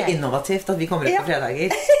veldig innovativt at vi kommer ut på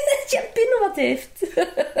fredager. Kjempeinnovativt.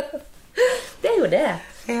 Det er jo det.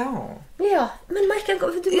 Ja, men Maiken, du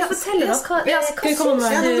må fortelle oss hva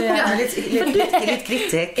litt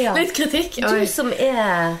kritikk. Litt kritikk. Du som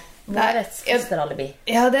er vårets fosteralibi.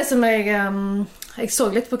 Ja, det som jeg så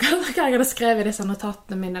litt på hva jeg hadde skrevet i disse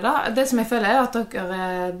notatene mine da. Det som jeg føler er at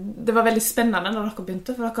det var veldig spennende når dere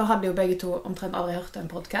begynte, for dere hadde jo begge to omtrent aldri hørt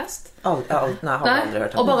en podcast. Nei, hadde aldri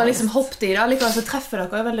hørt en og bare liksom hoppet i det. Likevel så treffer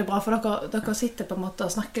dere veldig bra, for dere sitter på en måte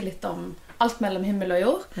og snakker litt om alt mellom himmel og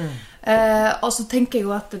jord. Og så tenker jeg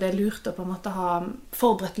jo at det er lurt å på en måte ha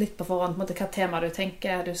forberedt litt på forhånd, på en måte hva tema du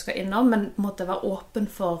tenker du skal innom, men på en måte være åpen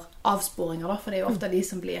for avsporinger da, for det er jo ofte de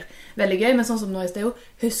som blir veldig gøy, men sånn som nå i sted jo,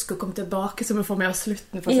 husk å komme tilbake så vi får med oss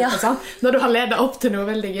slutten, for eksempel, sånn, når du har ledet opp til noe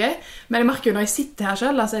veldig gøy. Men jeg merker jo når jeg sitter her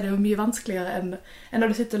selv, så er det jo mye vanskeligere enn når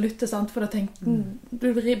du sitter og lytter, sant? For da tenker du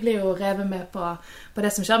blir jo revet med på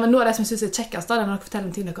det som skjer, men noe av det som jeg synes er kjekkest da, det er når dere forteller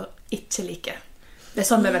om ting dere ikke liker. Det er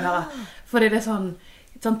sånn vi vil høre. Fordi det er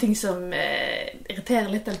sånn ting som irriterer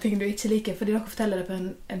litt, eller ting du ikke liker, fordi dere forteller det på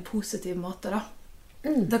en positiv måte da.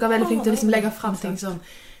 Dere er veldig flinke til å liksom legge frem ting som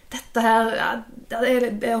dette her,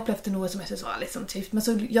 jeg opplevde noe som jeg synes var litt sånn kjipt, men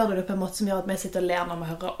så gjør du det på en måte som gjør at vi sitter og ler når vi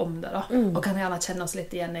hører om det da, og kan gjerne kjenne oss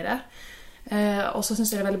litt igjen i det. Og så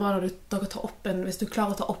synes jeg det er veldig bra når dere tar opp hvis du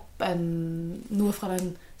klarer å ta opp noe fra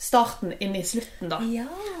den starten inn i slutten da.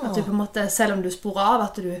 At du på en måte, selv om du sporer av,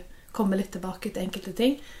 at du kommer litt tilbake til enkelte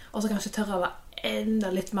ting, og så kanskje tørre å være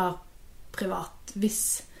enda litt mer privat, hvis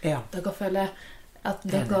dere føler at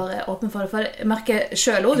dere er åpne for det. For jeg merker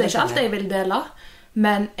selv også, det er ikke alt jeg vil dele,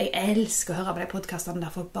 men jeg elsker å høre på de podcastene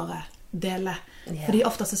der folk bare deler Fordi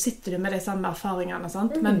ofte så sitter du med de samme erfaringene,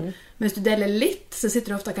 sant? Men hvis du deler litt, så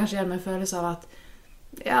sitter du ofte kanskje igjen med en følelse av at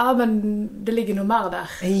ja, men det ligger noe mer der.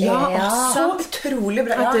 Så utrolig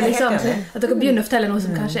bra. At, at dere begynner å fortelle noe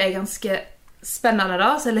som kanskje er ganske spennende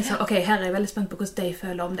da, så liksom, ok, her er jeg veldig spent på hvordan de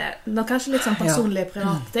føler om det. Nå kanskje litt sånn personlige,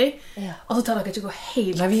 private ting, og så tar dere ikke gå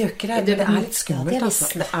helt... Nei, vi gjør ikke det. Det er litt skummelt, altså.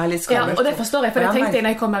 Det er litt skummelt. Ja, og det forstår jeg, for det tenkte jeg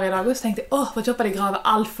når jeg kom her i dag, og så tenkte jeg, for kjøper de graver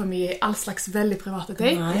alt for mye, all slags veldig private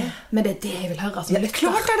ting, men det er det jeg vil høre som lytter.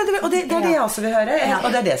 Klart er det, og det er det jeg også vil høre, og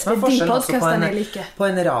det er det som er forskjellen også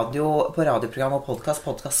på en radioprogram og podcast.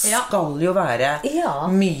 Podcast skal jo være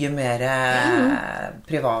mye mer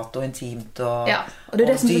privat og intimt og det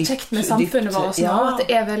er det som er så kjekt med samfunnet vårt nå, at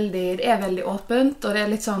det er veldig åpent, og det er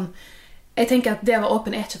litt sånn, jeg tenker at det å være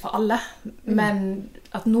åpen er ikke for alle, men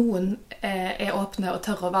at noen er åpne og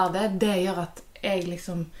tør å være det gjør at jeg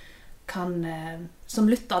liksom kan, som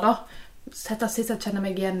lytter da, siste kjenner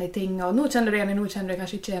meg igjen i ting, og nå kjenner du igjen, nå kjenner du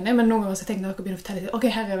kanskje ikke igjen, men noen ganger så tenker dere begynner å fortelle, ok,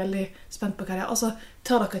 her er jeg veldig spent på hva det er, og så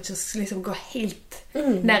tør dere ikke liksom gå helt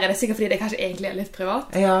ned i det, sikkert fordi det kanskje egentlig er litt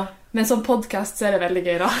privat. Men som podcast så er det veldig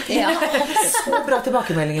gøy da. Så bra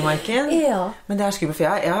tilbakemeldinger, Maiken. Men det er skummelt, for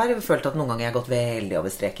jeg har følt at noen ganger jeg har gått veldig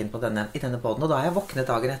over streken i denne podden, og da har jeg våknet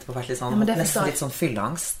dagen etterpå og vært litt sånn, nesten litt sånn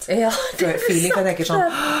fylleangst. Feeling, for jeg tenker sånn,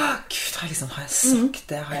 Gud, har jeg sagt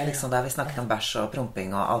det? Har jeg liksom, der vi snakket om bæsj og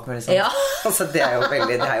promping og alt mulig sånn. Altså, det er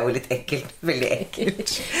jo litt ekkelt, veldig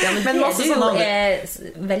ekkelt. Men masse sånn er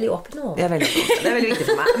veldig åpne om. Det er veldig viktig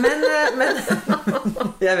for meg. Men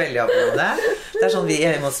jeg er veldig åpen om det. Det er sånn,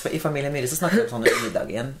 i familien Myhre så snakker vi om sånn under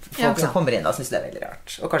middagen. Folk som kommer inn da synes det er veldig rart.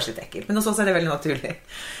 Og kanskje litt ekkelt. Men også så er det veldig naturlig.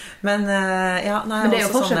 Men men det er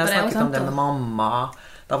jo forskjell på det. Jeg snakket om det med mamma.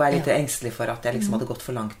 Da var jeg litt engstelig for at jeg liksom hadde gått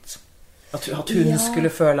for langt. At hun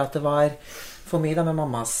skulle føle at det var for mye da med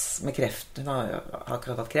mammas med kreft. Hun har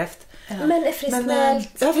akkurat hatt kreft. Men er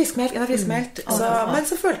friskmeldt. Friskmeldt. Men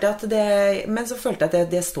så følte jeg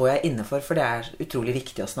at det står jeg inne for det er utrolig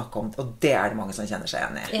viktig å snakke om. Og det er det mange som kjenner seg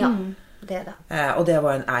igjen i. Ja, det er det. Og det er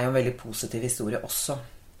jo en veldig positiv historie også.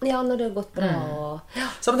 Ja, når det har gått bra.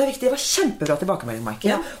 Så men det er viktig, det var kjempebra tilbakemelding,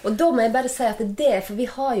 Maiken. Og da må jeg bare si at for vi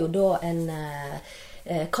har jo da en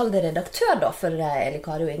kall det redaktør da, for Eli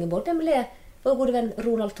Kari og Ingeborg, nemlig vår gode venn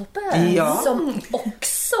Ronald Toppe, som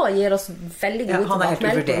også gir oss veldig gode tilbakemeldinger. Han er helt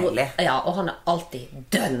uvurderlig. Ja, og han er alltid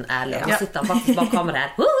dønn ærlig. Han sitter faktisk bak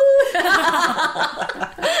kameraet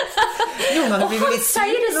og han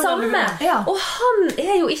sier det samme. Og han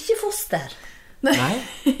er jo ikke foster. Nei.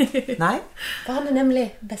 For han er nemlig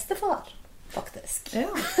bestefar, faktisk.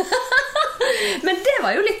 Men det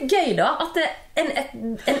var jo litt gøy da, at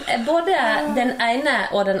både den ene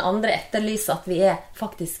og den andre etterlyser at vi er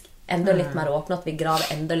faktisk enda litt mer åpne, at vi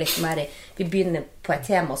graver enda litt mer i. Vi begynner på et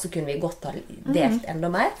tema, så kunne vi godt ha delt enda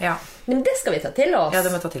mer. Men det skal vi ta til oss. Ja,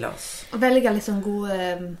 det må ta til oss. Og velge litt sånn gode...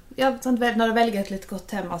 sant? Når du velger et litt godt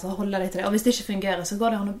tema, så holder deg til det. Og hvis det ikke fungerer, så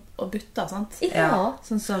går det an å bytte, sant?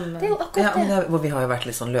 Sånn som... Det er jo akkurat det. Men vi har jo vært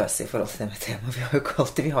litt sånn løse i forhold til det med tema.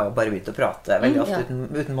 Vi har jo bare begynt å prate veldig ofte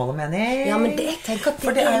uten mål og mening. Ja, men jeg tenker at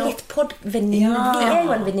det er litt venninne. Vi er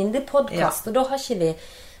jo en venninne-podcast, og da har ikke vi...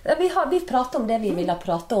 Vi prater om det vi vil ha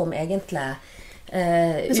pratet om egentlig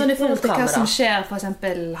Men sånn i forhold til hva som skjer for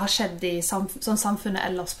eksempel har skjedd i sånn samfunnet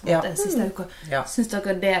ellers på en måte siste uka. Synes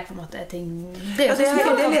dere det på en måte er ting det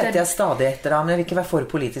leter jeg stadig etter men jeg vil ikke være for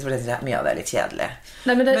politisk, for det synes jeg mye av det er litt kjedelig.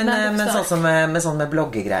 Men sånn som med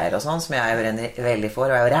bloggegreier og sånn, som jeg er jo veldig for,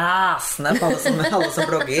 og jeg er jo rasende på alle som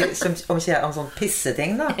blogger om sånn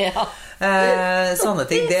pisseting da. Sånne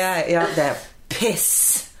ting det er piss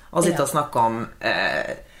å sitte og snakke om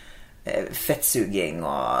fettsuging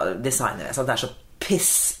og designer, så det er så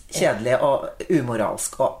piss kjedelig og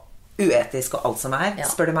umoralsk og uetisk og alt som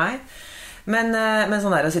spør du meg. Men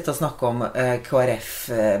sånn der å sitte og snakke om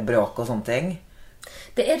KrF-bråk og sånne ting,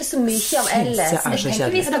 det er det så mye av ellers. Jeg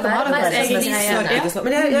tenker vi skal være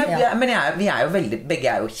men vi er jo veldig, begge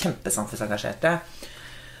er jo kjempesamfunnsengasjerte.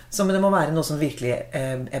 Så men det må være noe som virkelig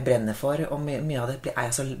jeg brenner for, og mye av det blir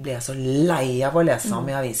jeg så lei av å lese om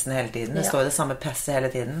i avisene hele tiden. Det står jo det samme presset hele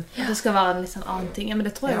tiden. Det skal være en litt sånn annen ting, men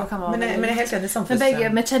det tror jeg kan være. Men jeg er helt enig i samfunnet. Men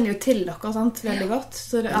begge, vi kjenner jo til dere, sant, veldig godt,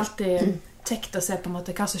 så det er alltid kjekt å se på en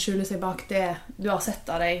måte hva som skjuler seg bak det du har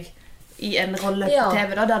sett av deg i en rolle på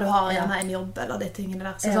TV, da, der du har gjerne en jobb eller de tingene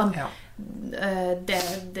der. Så sånn,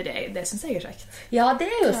 det synes jeg er kjekt. Ja,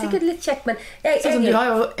 det er jo sikkert litt kjekt, men du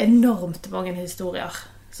har jo enormt mange historier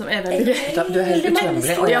som er veldig gøy. Du er helt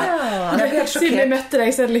utømmelig. Siden jeg møtte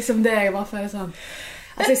deg, så er det liksom det jeg bare føler sånn.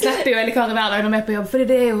 Altså, jeg slipper jo Eli Kari hver dag når jeg er på jobb, fordi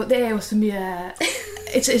det er jo så mye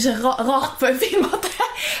ikke rart på en fin måte.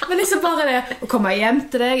 Men liksom bare det å komme hjem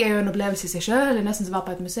til deg er jo en opplevelse i seg selv. Det er nesten som å være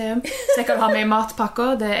på et museum. Så jeg kan ha med i matpakker.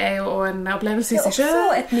 Det er jo en opplevelse i seg selv. Det er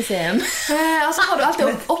også et museum. Altså har du alltid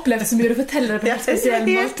opplevd så mye. Du forteller det på en spesiell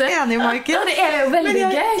måte. Enig, Maiken. Ja, det er jo veldig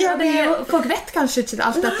gøy. Folk vet kanskje ikke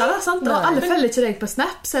alt dette da, sant? Og alle følger ikke deg på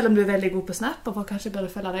Snap, selv om du er veldig god på Snap, og folk kanskje burde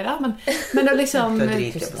følge deg der, men det er liksom,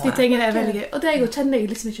 de tingene er veldig gøy. Og det kjenner jeg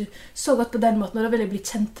liksom ikke så godt på den måten, og da vil jeg bli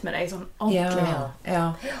kjent med deg sånn ordentlig. Ja.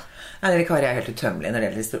 Elle Kari er helt utømmelig når det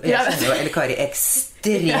gjelder historie. Jeg kjenner jo Elle Kari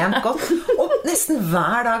ekstremt godt, og nesten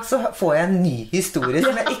hver dag så får jeg en ny historie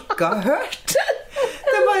som jeg ikke har hørt.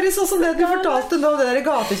 Det er bare sånn som det du fortalte nå, det der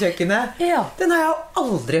gatekjøkkenet. Den har jeg jo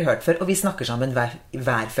aldri hørt før, og vi snakker sammen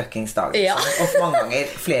hver fuckings dag. Og mange ganger,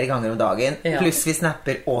 flere ganger om dagen. Pluss vi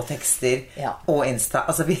snapper og tekster og Insta.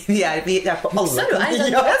 Altså vi er på alle.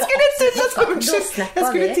 Jeg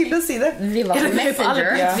skulle til å si det. Vi var på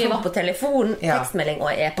Messenger, vi var på telefon, tekstmelding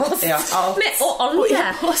og e-post. Og alle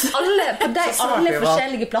på alle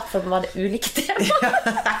forskjellige plattformer var det ulike temaer.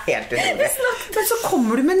 Helt utrolig. Men så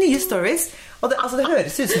kommer du med nye stories. Og det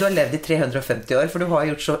høres ut som du har levd i 350 år, for du har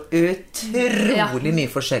gjort så utrolig mye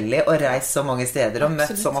forskjellig, og reist så mange steder, og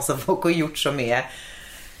møtt så masse folk, og gjort så mye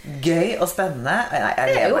gøy og spennende.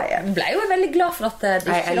 Jeg ble jo veldig glad for at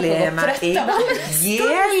det ikke var trøtt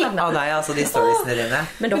av deg, altså de storiesene dine.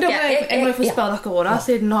 Men jeg må jo få spørre dere også da,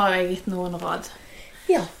 siden nå har jeg gitt noen råd.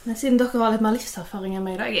 Men siden dere har litt mer livserfaring enn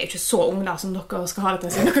meg da, jeg er jo ikke så ung da som dere skal ha det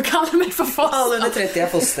til, siden dere kaller meg for foster. Alle under 30 er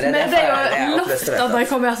fostere. Men det er jo lovt at når jeg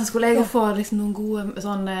kommer her så skulle jeg få liksom noen gode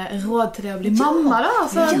råd til det å bli mamma da.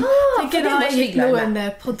 Så tenker jeg da har jeg gitt noen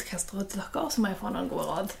podcastråd til dere, så må jeg få noen gode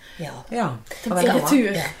råd.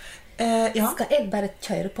 Skal jeg bare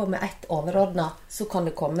kjøre på med et overordnet, så kan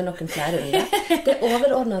det komme noen flere under. Det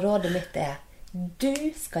overordnede rådet mitt er: du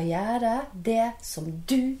skal gjøre det som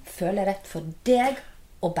du føler rett for deg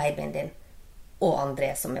og babyen din og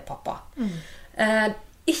André som er pappa.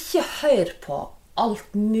 Ikke hør på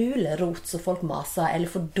alt mulig rot som folk maser, eller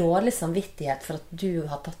for dårlig samvittighet for at du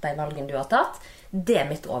har tatt de valgene du har tatt. Det er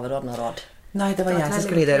mitt overordnede råd. Nei, det var jeg som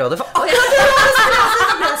skulle gi det rådet. Jeg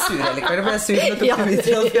ble sur, eller hva? Jeg ble sur med tok mitt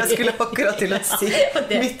råd, for jeg skulle akkurat til å si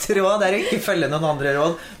mitt råd er å ikke følge noen andre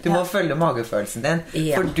råd. Du må følge magefølelsen din,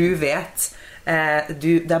 for du vet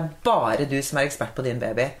det er bare du som er ekspert på din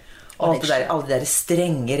baby. Og alle de der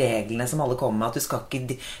strenge reglene som alle kommer med, at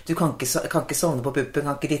du kan ikke sovne på puppen,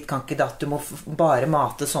 kan ikke ditt, kan ikke datt, du må bare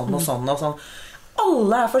mate sånn og sånn og sånn.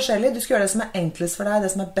 Alle er forskjellige. Du skal gjøre det som er enklest for deg,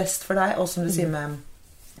 det som er best for deg, og som du sier med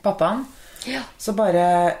pappaen. Så bare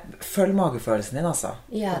følg magefølelsen din, altså.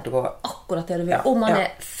 Akkurat det du vil. Om man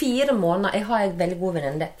er 4 måneder. Jeg har en veldig god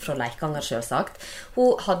venninne fra Leikanger, selvsagt.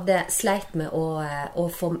 Hun hadde sleit med å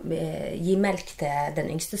få gi melk til den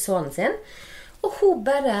yngste sønnen sin, og hun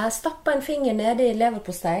bare stappet en finger nede i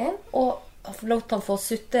leverposteien og lot han få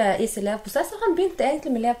sutte i seg leverpostei. Så han begynte egentlig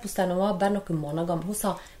med leverpostei når han var bare noen måneder gammel. Hun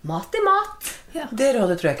sa mat er mat. Det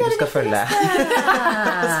rådet tror jeg ikke du skal følge.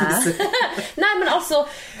 Nei, men altså,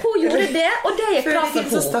 hun gjorde det, og det gikk bra for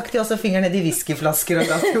henne. Så stakk de også fingeren ned i whiskyflasker og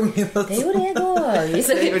gatt ungen. Det gjorde jeg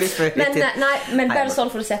også. Men bare sånn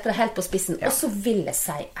for å sette det helt på spissen. Og så vil jeg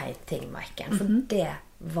si en ting, Maiken, for det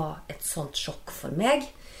var et sånt sjokk for meg.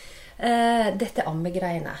 Dette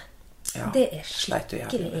ammegreiene. Det er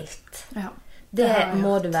skikkelig ilt. Det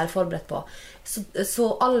må du være forberedt på.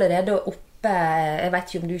 Så allerede oppe, jeg vet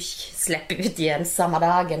ikke om du slipper ut igjen samme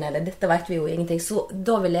dagen, eller dette vet vi jo ingenting, så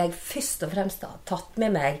da vil jeg først og fremst ha tatt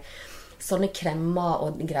med meg sånne kremmer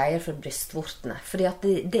og greier for brystvortene, fordi at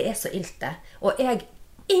det er så ilt det. Og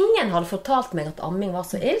ingen hadde fortalt meg at amming var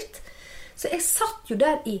så ilt, så jeg satt jo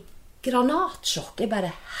der i granatsjokk. Jeg bare,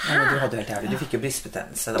 hæ? Du hadde helt jævlig. Du fikk jo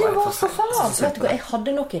brystbetennelse. Det var så fast. Vet du hva, jeg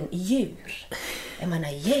hadde noen jur. Jeg mener,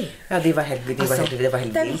 jur. Ja, det var helt vilt.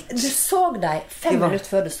 Du så deg 5 minutter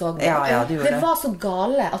før du så dem. Ja, du gjorde det. Det var så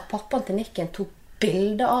gale at pappaen til Nikken tok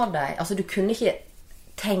bilder av deg. Altså, du kunne ikke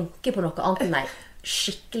tenke på noe annet enn ei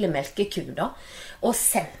skikkelig melkeku da, og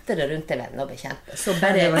sendte det rundt til venner og bekjente. Så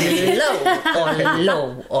bare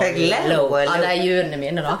low av de jurene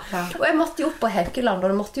mine da. Og jeg måtte jo opp på Haukeland,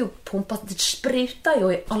 og det måtte jo pumpes. Det spruta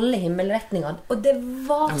jo i alle himmelretninger, og det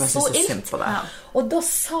var så ilt. Og da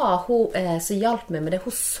sa hun som hjalp meg med det,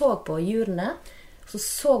 hun så på jurene,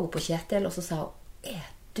 så hun på Kjetil, og så sa hun, er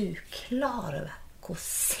du klar over hvor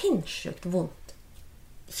sinnssykt vondt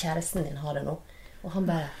kjæresten din har det nå? Og han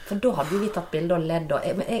bare, for da hadde vi tatt bilder og ledd, og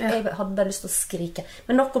jeg hadde bare lyst til å skrike.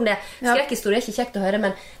 Men nok om det. Skrekkhistorie ikke kjekt å høre,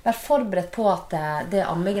 men vær forberedt på at det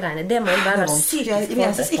ammegreiene, det må jo bare være sykt forberedt på.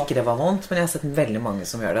 Jeg synes ikke det var vondt, men jeg har sett veldig mange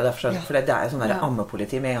som gjør det. Derfor, for det er jo sånn der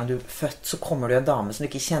ammepoliti. Med en gang du er født, så kommer du en dame som du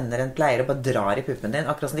ikke kjenner, en pleier og bare drar i puppen din,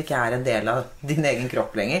 akkurat som det ikke er en del av din egen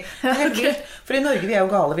kropp lenger. Det er helt vilt. For i Norge, vi er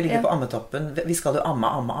jo gale, vi ligger på ammetoppen. Vi skal jo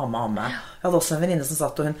amme. Jeg hadde også en venninne som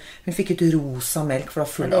satt, og hun fikk ut rosa melk, for det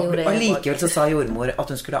var full av, og likevel så sa jordmor at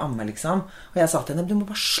hun skulle amme, liksom. Og jeg sa til henne, du må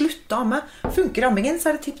bare slutte å amme. Funker ammingen, så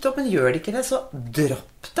er det tipptopp, men gjør det ikke det, så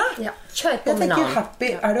dropp det. Ja, kjør på med nan.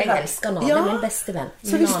 Jeg elsker nan, det er min beste venn.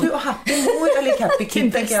 Så hvis du er happy mor, eller happy kid,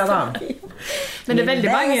 tenker jeg da. Men det er veldig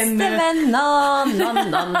mange... Beste venn,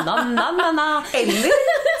 na. Eller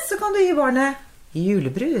så kan du gi barnet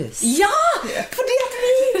julebrus. Ja, fordi at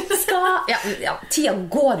vi skal... Ja, tida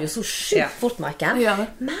går jo så sykt fort, Maiken. Ja.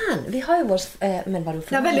 Men vi har jo vår... Men var det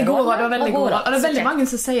Ja, veldig god råd, og det er veldig mange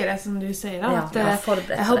som sier det, som du sier da. Jeg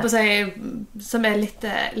håper å si, som er litt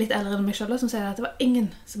eldre enn meg selv, som sier at det var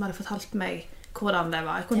ingen som hadde fortalt meg hvordan det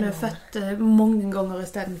var. Jeg kunne født mange ganger i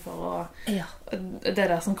stedet for det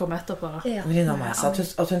der som kom etterpå. Venninna meg sa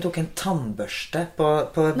at hun tok en tannbørste på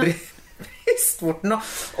brystvorten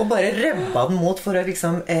og bare rebba den mot for å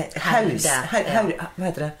liksom herde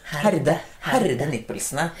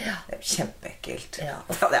nippelsene. Kjempeekkelt.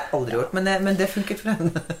 Det hadde jeg aldri gjort, men det funket for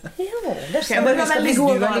henne. Hvis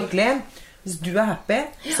du er lykkelig, hvis du er happy,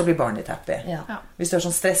 så blir barnet ditt happy. Hvis du er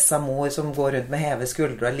sånn stresset mor som går rundt med heve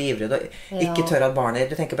skuldre og er livredd og ikke tør at barnet,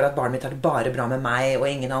 du tenker bare at barnet mitt har det bare bra med meg og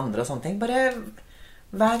ingen andre og sånne ting, bare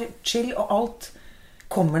vær chill, og alt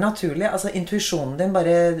kommer naturlig. Altså intuisjonen din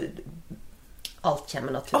bare... Alt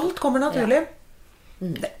kommer naturlig. Alt kommer naturlig.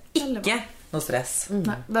 Det er ikke noe stress.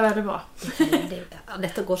 Nei, det er veldig bra.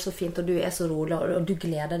 Dette går så fint, og du er så rolig, og du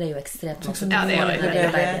gleder deg jo ekstremt. Ja, det gjør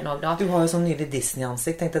jeg. Du har jo sånn nydelig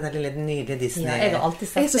Disney-ansikt. Tenk deg den lille nydelige Disney. Ja, jeg har alltid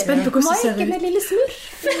sagt det. Jeg er så spent på hvordan det ser ut. Maiken med lille smurf.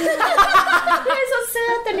 Du er så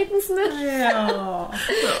søt, en liten smurf.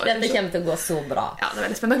 Dette kommer til å gå så bra. Ja, det er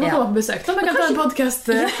veldig spennende. Jeg kommer på besøk. Da kan ta en podcast.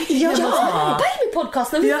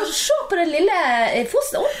 Babypodcast. Vi får se på det lille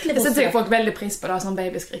foster, ordentlig foster. Jeg synes folk veldig pris på det, sånn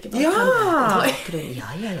babyskrik. Ja.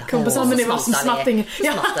 Kom på samme nivå som smatting.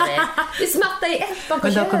 Vi smatter i ett bak og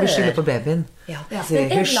men da kan vi skylde på babyen. Men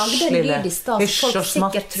jeg lagde en lyd i stad, så folk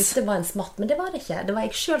sikkert trodde det var en smatt, men det var det ikke. Det var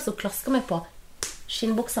jeg selv som klasket meg på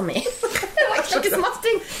skinnbuksa mi. Det var ikke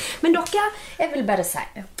smatting. Men dere, jeg vil bare si,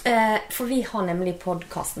 for vi har nemlig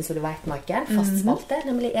podcasten, som du vet, Maiken, fast spalte,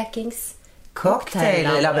 nemlig Ekings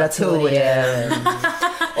Cocktail-laboratorium.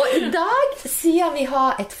 Og i dag, siden vi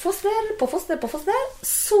har et foster på foster,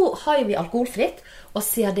 så har vi alkoholfritt, og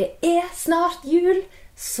siden det er snart jul,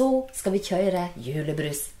 så skal vi kjøre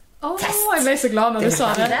julebrus. Jeg ble så glad når du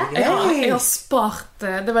sa det. Jeg har spart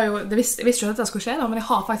jeg visste ikke at det skulle skje da, men jeg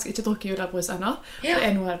har faktisk ikke drukket julebrus ennå. Det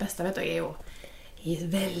er noe av det beste, vet du. Jeg er jo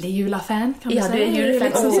veldig julefan, kan du si. Ja, du er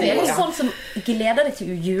julefan. Du er sånn som gleder deg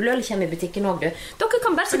til juleøl kommer i butikken også, du. Dere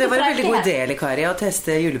kan bare det var en veldig god idé, Kari, å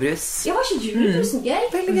teste julebrus. Ja, var ikke julebrusen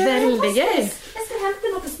gøy? Veldig gøy. Jeg skal hente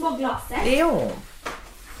noen små glass. Jo,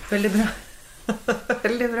 veldig bra.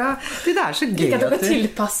 Veldig bra. Det er så gøy at dere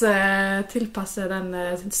tilpasser den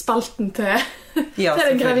spalten til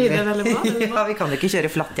den gravide veldig bra. Ja, vi kan jo ikke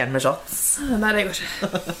kjøre flattjern med shots. Nei, det går ikke.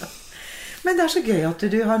 Men det er så gøy at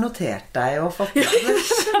du har notert deg og fått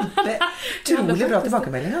det. Utrolig bra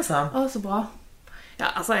tilbakemelding, altså. Så bra. Ja,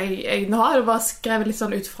 altså, nå har jeg bare skrevet litt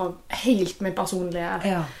sånn ut fra helt min personlige...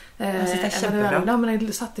 Ja. Jeg synes det er kjempebra. Men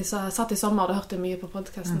jeg satt i sommer og hørte mye på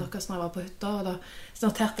podcasten deres når jeg var på hytta, og da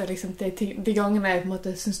noterte jeg liksom de gangene jeg på en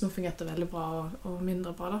måte synes noe fungerte veldig bra og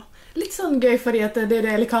mindre bra da. Litt sånn gøy, fordi at det er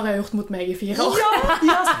det Kari har gjort mot meg i 4 år. Ja,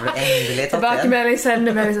 så får du endelig tatt tilbakemelding,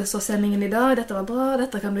 sender meg så sendingen i dag, dette var bra,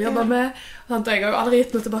 dette kan du jobbe med. Og jeg har aldri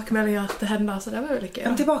gitt noen tilbakemeldinger til henne, så det var jo ikke...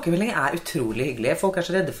 Men tilbakemeldinger er utrolig hyggelig. Folk er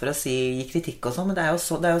så redde for å gi kritikk og sånn, men det er jo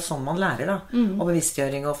sånn man lærer da. Og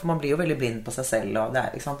bevisstgjøring, for man blir jo veldig blind på seg selv, og det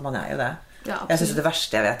er, ikke sant? Man er jo det. Ja, jeg synes det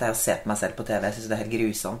verste jeg vet er å se på meg selv på TV. Jeg synes det er helt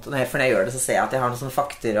grusomt. Og når jeg gjør det, så ser jeg at jeg har noen sånne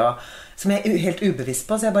fakter som jeg er helt ubevisst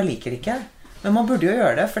på, så jeg bare liker det ikke. Men man burde jo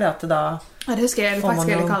gjøre det, fordi at det da... Ja, det husker jeg faktisk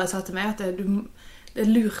veldig Kari sa til meg, at det er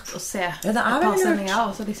lurt å se et par sendinger,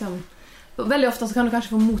 og så liksom... Veldig ofte så kan du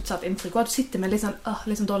kanskje få motsatt inntrykk, og at du sitter med litt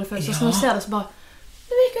sånn dårlig følelse, så når du ser det så bare,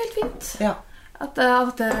 det virker helt fint. Ja.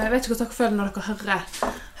 Jeg vet ikke hvordan dere føler når dere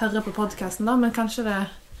hører på podcasten da, men kanskje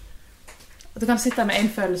at du kan sitte med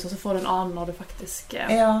en følelse, og så får du en annen når du faktisk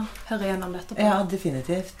hører gjennom dette. Ja,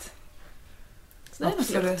 definitivt. Så det er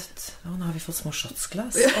absolutt. Nå har vi fått små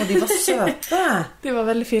shotsglass, og de var søte. De var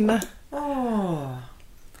veldig fine. Åh.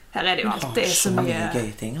 Her er det jo alltid så mye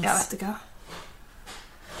gøye ting. Ja, vet du hva?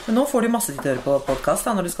 Men nå får du masse tid til å høre på podcast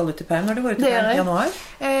da, når du skal ut i perm. Når du går ut i Det gjør perm i jeg. januar.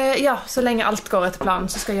 Ja, så lenge alt går etter planen,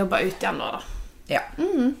 så skal jeg jobbe ut igjen nå, da. Ja.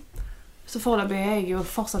 Så foreløpig er jeg jo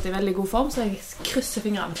fortsatt i veldig god form, så jeg krysser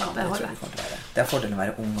fingrene for at det Jeg tror holder. det kommer til å være. Det er fordelen å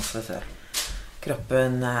være ung også, vet du.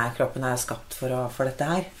 Kroppen er skapt for dette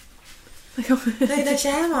her. Nei, det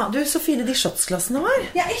kommer. Du, så fine de shotsglassene var.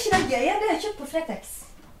 Ja, ikke det gøy? Det har jeg kjøpt på Fretex.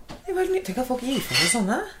 Det var tenk at folk gir for seg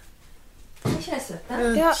sånne. Er ikke det søte?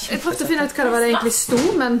 Ja, jeg prøvde å finne ut hva det var det egentlig sto,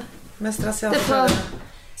 men Mest det, rasialt. er fra,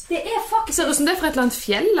 Det er det faktisk... ser ut som det er fra et eller annet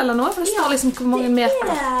fjell eller noe, for det står liksom hvor mange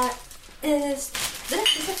meter. Det er rett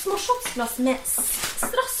og slett små shotsglass med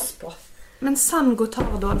strass på. Men San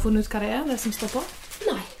Gotardo, har du funnet ut hva det som står på?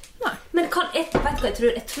 Nei. Nei. Men vet du hva jeg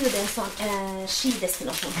tror? Jeg tror det er en sånn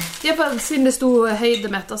skidestinasjon. Ja, siden det sto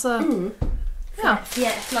høydemeter, så... Ja.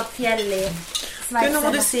 Flatt fjell i Sveits. Du, nå må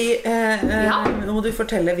du si, nå må du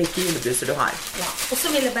fortelle hvilke julebruser du har. Ja. Og så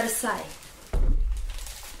vil jeg bare si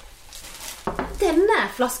denne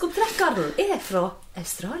flaskeopptrekkeren er fra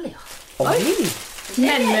Australia. Oi!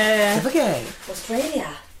 Men Det var gøy.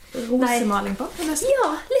 Australia? rosemaling på, nesten. Ja,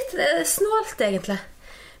 litt snålt egentlig.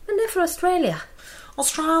 Men det er fra Australia.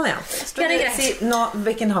 Australia. Ja, det er greit. Si, nå,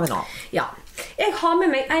 hvilken har vi nå? Ja. Jeg har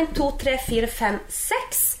med meg 1, 2, 3, 4, 5,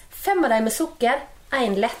 6. 5 av dem med sukker.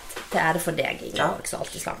 1 lett til ære for deg. Jeg har ikke så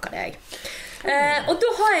alltid slanker deg. Og da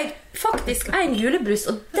har jeg faktisk 1 julebrus,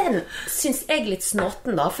 og den synes jeg litt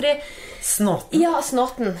snåten da. Fordi, Snåten. ja,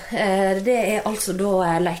 snåten. Det er altså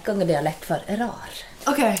da Leikanger dialekt for rar.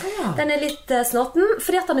 Ok. Den er litt snåten,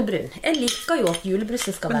 fordi at den er brun. Jeg liker jo at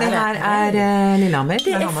julebrusen skal Men det være... her er Lillehammer.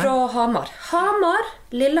 Det er fra Hamar. Hamar,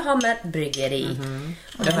 Lillehammer Bryggeri.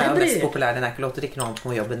 Den er jo mest populær. Den er ikke lov til å drikke noe annet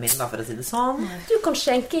på jobben min, da, for å si det sånn. Du kan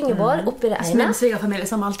skjenke Ingeborg oppi det ene. Min svigerfamilie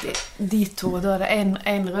sammen alltid de to. Da er det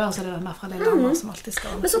en rør, så er det den der fra Lillehammer som alltid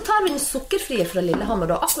skal... Men så tar vi den sukkerfrie fra Lillehammer,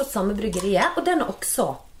 da, akkurat samme bryggeriet, og den er også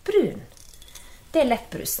brun. Det er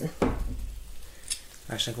lettbrusen.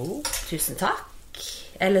 Vær så god. Tusen takk.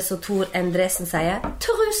 Eller så Tor Endresen sier,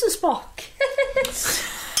 tusen spak.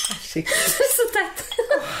 Skikkelig. Så tett.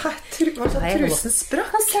 Hva sa trusen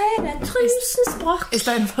sprakk? Han sier det, tusen spak. I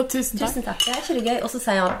stedet for tusen takk. Tusen takk, det er ikke det gøy. Og så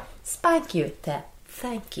sier han, spank you til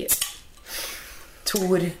thank you.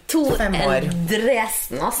 Tor, Tor 5 år.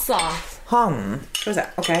 Endresen, altså. Han. Skal vi se.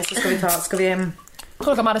 Ok, så skal vi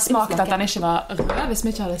Tror dere vi hadde smakt at den ikke var rød, hvis vi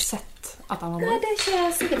ikke hadde sett at den var Nei, rød? det er ikke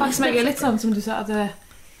sikkert. Faktisk, jeg er litt sånn som du sa, at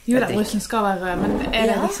julebrusen skal være rød, men er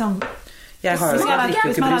det Ja. liksom... Jeg har jo Hvis ikke man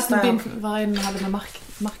drikket brus, hadde da. begynt var inn og hadde med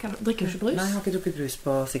marker, drikker du ikke brus? Nei, jeg har ikke drukket brus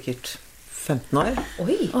på sikkert 15 år.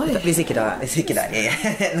 Oi. Oi. Hvis ikke det er i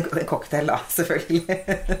en cocktail, da, selvfølgelig.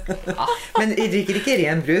 Men jeg drikker ikke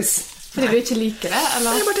ren brus. Fordi du ikke liker det,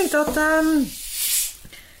 eller? Jeg bare tenkte at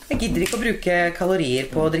jeg gidder ikke å bruke kalorier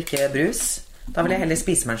på å drikke brus. Da vil jeg heller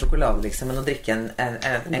spise meg en sjokolade liksom, enn å drikke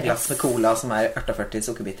en glass med cola som er 48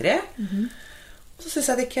 sukkerbiter i. Og så synes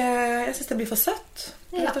jeg det ikke... Jeg synes det blir for søtt,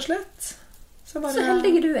 rett og slett. Så Så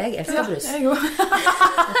heldig er du, jeg elsker brus. Jeg òg.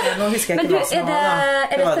 Nå husker jeg Men ikke du, hva som er var, da.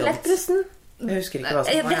 det var dette dumt. lettbrusen? Jeg husker ikke hva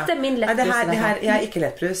som var, Dette er min Nei, lettbrus. det her, jeg er ikke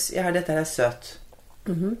lettbrus. Dette her er søt.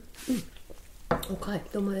 Ok,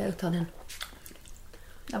 da må jeg ta den.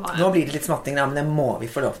 Nå blir det litt smatting, da, men det må vi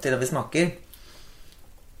få lov til når vi smaker.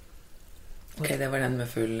 Ok, det var den med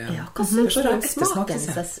full... Ja, hva synes du om Ettersmak, smaken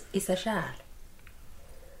synes jeg. i seg selv?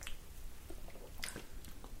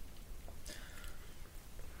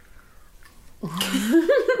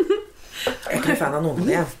 Jeg er ikke fan av noen av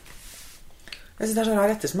det. Jeg synes det er så rar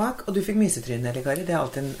ettersmak, og du fikk mysetryne, eller Kari. Det er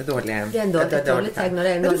alltid en dårlig... Det er en dårlig tegn når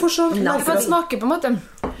det er Men du får så... Nei, For det smaker på en måte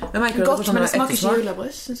Men merker du at du godt, får sånn men det smaker ikke ettersmak?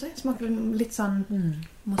 julebrus, synes jeg. Det smaker litt sånn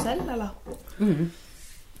mosell, eller?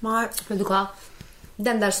 Nei. Vet du hva?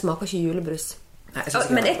 Den der smaker ikke julebrus. Nei, jeg synes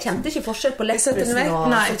ikke Men det. jeg kjente ikke forskjell på Jeg setter den lettbrusen vekk.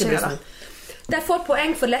 og Nei, ikke sukkerbrusen. De får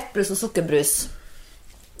poeng for lettbrus og sukkerbrus.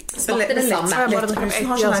 Smakte det samme. Lettbrusen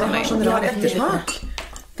har sånn rar ettersmak.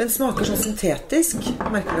 Den smaker sånn syntetisk.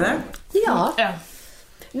 Merker du det? Ja, Ja.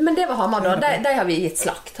 men det var Hamar da. De har vi gitt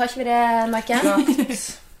slakt. Har ikke vi det, Maiken?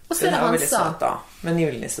 Og så er Den det er jo veldig Hansa. søt, da. Med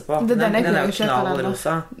julenisse på. Den er Den er ikke jo knall den, da.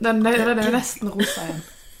 rosa. Den er nesten rosa igjen.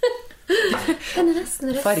 Den er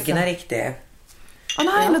nesten rød. Fargen er riktig. Å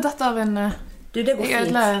nei, nå datt av en... Du, det går Jeg fint.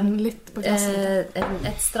 ødela en litt på glasset.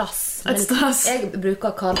 Et strass. Et strass. Jeg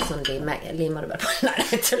bruker Karlsson-limer. Limer du bare på? Nei,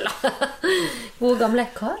 jeg tuller. Gode gamle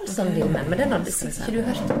Karlsson-limer. Men den hadde sikkert ikke du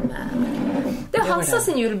hørt om. Det er Hansa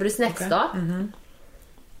sin julebrus next, da.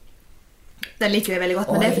 Den liker vi veldig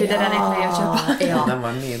godt, men det er fordi det er den jeg pleier å kjøpe. Ja. Den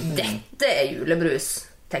var mye... Dette er julebrus,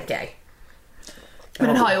 tenker jeg.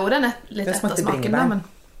 Men den har jo den litt Den smakte ettersmaken, da, men...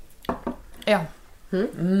 Ja.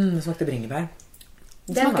 Det smakte bringebær.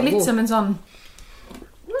 Det Den var smaker litt god. som en sånn...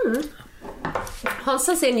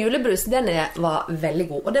 Hansa sin julebrus, den var veldig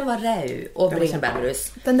god. Og den var rød og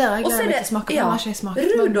bringebærbrus. Den der jeg Og så gleder er meg det til å smake. Den har ikke jeg smakt.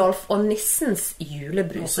 Rudolf og Nissens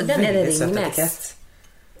julebrus. Og den er det Veldig søt Ringnes. etikett.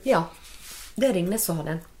 Ja, det er Ringnes som har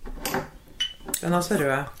den. Den er altså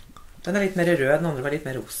rød. Den er litt mer rød, den andre var litt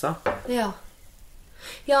mer rosa. Ja,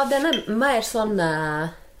 den er mer sånn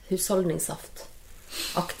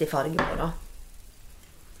husholdningssaftaktig farge på da.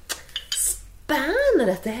 Spennende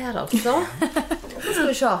dette her, altså. Nå skal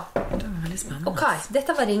vi se. Det var veldig spennende. Ok,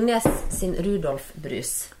 dette var Ringnes sin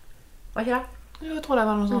Rudolf-brus. Var ikke det? Jo, jeg tror det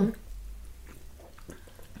var noe sånn.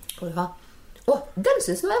 Den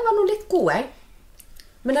synes jeg var noe litt god, jeg.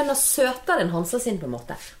 Men den er søtere enn Hansa sin på en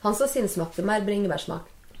måte. Hansa sin smakte mer bringebærsmak.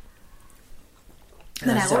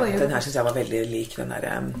 Den her synes jeg var veldig lik den der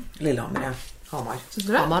Lillehammer, ja. Hamar. Synes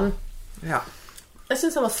du det? Hamaren. Ja. Jeg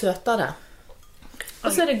synes den var søtere.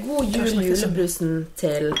 Og så er det god julebrusen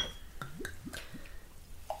til...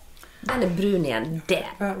 Den er brun igjen. Det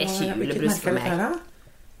er ikke julebrus for meg.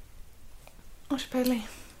 Har ikke peiling.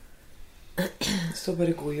 Det står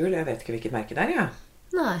bare god jul. Jeg vet ikke hvilket merke det er, ja.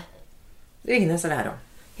 Nei. Ringnes er det her også.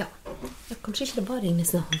 Ja. Kanskje ikke det var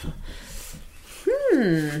Ringnes nå.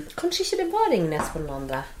 Kanskje ikke det var Ringnes på den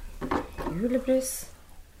andre. Julebrus.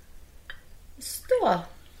 Det står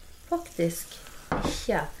faktisk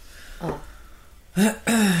ikke av.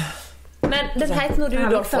 Men den heter nå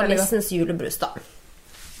Rudolf og Nissens julebrus da.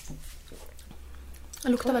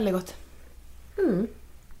 Den lukter veldig godt.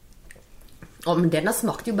 Men denne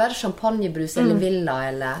smakte jo bare champagnebrus eller villa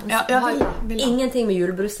eller... Ja, villa. Ingenting med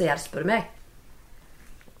julebrus å gjøre, spør du meg.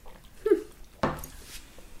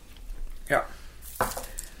 Ja.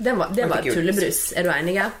 Det var et tullebrus. Er du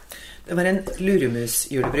enig? Det var en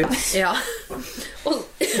luremus-julebrus. Ja. Og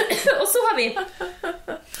så har vi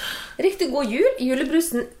riktig god jul.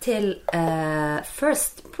 Julebrusen til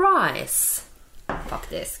First Price,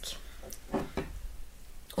 faktisk.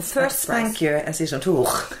 Og First Price. Thank you. Jeg sier som Tor.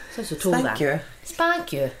 Thank you.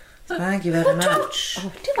 Spank you. Thank you very much.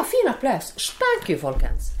 Det var fin applaus. Spank you,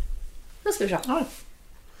 folkens. Nå skal vi se.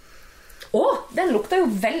 Den lukter jo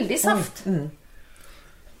veldig saft.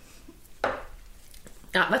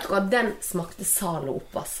 Ja, vet du hva? Den smakte Zalo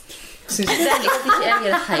oppvask. Den likte ikke jeg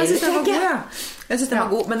i det hele. Jeg synes den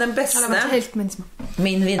var god, men den beste, helt min smak.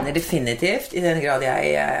 min vinner definitivt, i den grad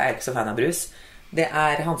jeg er ikke så fan av brus, det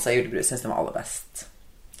er Hansa julebrus. Jeg synes den var aller best.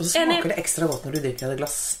 Og så smaker det ekstra godt når du drikker av det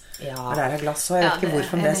glass. Ja. Og det er glass, og jeg vet ikke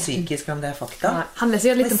hvorfor, om det er psykisk, om det er fakta. Handler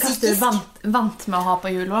sikkert litt om hva du er vant med å ha på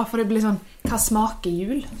jul, for det blir sånn, hva smaker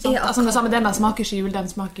jul? Sånn, altså det samme, denne smaker ikke jul, den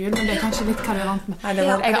smaker jul, men det er kanskje litt hva du er vant med. Jeg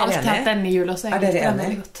har alltid hatt den i jula, så jeg liker den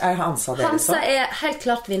veldig godt. Er Hansa dere så? Hansa er helt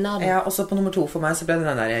klart vinneren. Ja, og så på nummer 2 for meg så ble det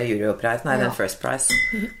den der juryoppreis. Nei, den First Price.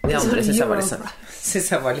 De andre synes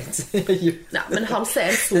jeg var litt Ja, men Hansa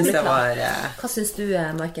er soleklar. Hva synes du,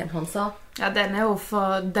 Maiken? Hansa? Ja, den er jo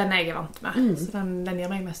for den jeg er vant med. Så den gir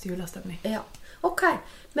meg mest julestemning. Ja, ok.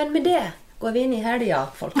 Men med det går vi inn i helga,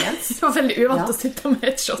 folkens. Det var veldig uvant å sitte med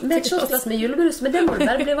et shot. Med et shotglass med julebrus, men det må du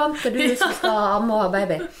bare bli vant til, du som skal amme og ha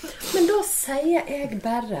baby. Men da sier jeg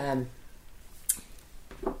bare...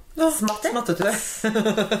 Smattet du det?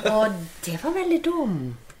 Og det var veldig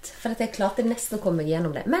dumt, for at jeg klarte nesten å komme meg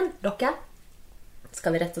gjennom det. Men dere,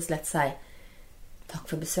 skal vi rett og slett si takk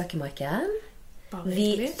for besøket, Maiken.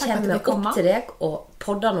 Vi kommer opp til deg og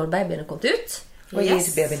podder når babyen er kommet ut. Og gir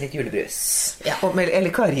babyen litt julebrus. Ja.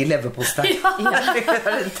 Eller Kari leverpostei. Det er det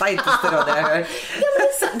teiteste rådet jeg har hørt. Ja, men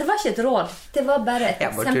det var ikke et råd. Det var bare et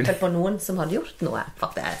eksempel på noen som hadde gjort noe,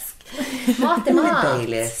 faktisk. Mat er mat.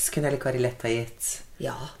 Baileys kunne eller Kari lett ha gitt.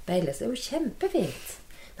 Ja, Baileys er jo kjempefint.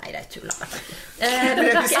 Nei, det er tulla.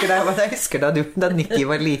 Jeg husker da Nikki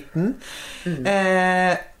var liten.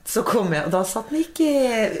 Så kom jeg, og da satt Nikki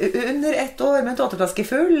under 1 år med en tåteflaske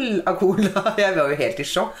full av cola. Jeg var jo helt i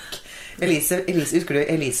sjokk. Husker du,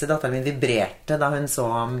 Elise, datteren min, vibrerte da hun så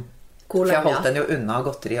cola, for jeg holdt den jo unna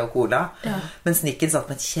godteri og cola. Mens Nikki satt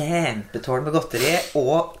med et kjempetål med godteri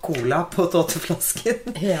og cola på tåteflasken.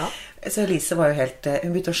 Så Elise var jo helt...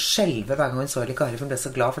 Hun begynte å skjelve hver gang hun så Kari, for hun ble så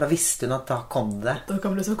glad, for da visste hun at da kom det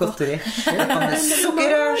godteri. Da kom det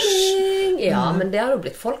sukkerrørs. Ja, men det har jo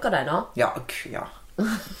blitt folk av deg da. Ja.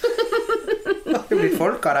 Har det blitt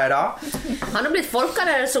folk av deg da? Han har blitt folk av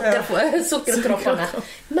deg sukkerkroppene.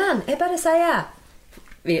 Men jeg bare sier,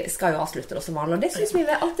 vi skal jo avslutte det som vanlig, og det synes vi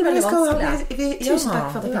er alltid veldig vanskelig. Tusen takk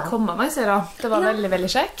for at dere kom, må jeg si da. Det var veldig,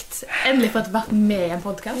 veldig kjekt. Endelig for at du har vært med i en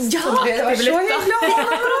podcast. Ja, det var så hyggelig.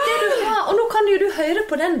 Og nå kan jo du høre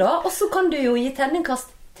på den da, og så kan du jo gi tenningkast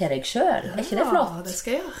til deg selv. Er ikke det flott? Ja, det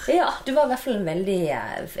skal jeg gjøre. Ja, du var i hvert fall en veldig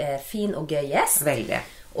fin og gøy gjest. Veldig.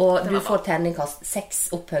 Og du får terningkast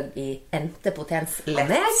 6 opphøgg i entepotens av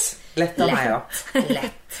meg. Lett av meg, ja.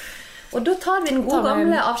 Lett. Og da tar vi den gode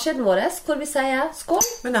gamle avskjeden vår, hvor vi sier skål.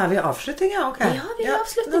 Men vi i avslutning, ja? Ok. Ja, vi er i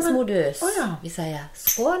avslutningsmodus. Ja. Vi sier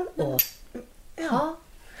skål og ha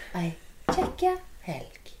ei kjekke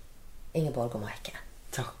helg. Ingeborg og Maike.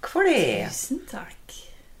 Takk for det. Tusen takk.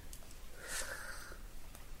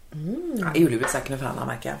 Julebrus ikke noe fan av,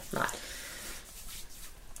 merker jeg. Nei.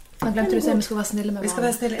 Men glemte du å si vi skulle være snille med Vi skal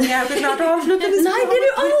være snille. Jeg har ikke klart å avslutte. Nei, det er du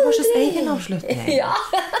aldri. Hva slags egen avslutning? Ja.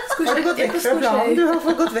 Har du gått vekk fra planen? Du har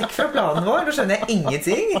fått gått vekk fra planen vår. Nå skjønner jeg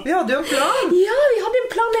ingenting. Vi hadde jo en plan. Ja, vi hadde en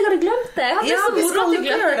plan. Jeg hadde glemt det. Jeg hadde Ja, så vi moro skal at jo jeg ikke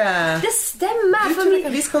glemte gjøre det. Det stemmer.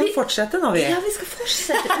 Vi skal fortsette nå, vi. Ja, vi skal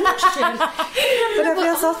fortsette. Unnskyld. For derfor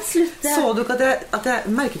jeg satt. Så du ikke at jeg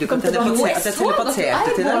merket du ikke at jeg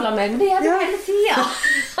telepaterte til deg? Men det er det hele tiden.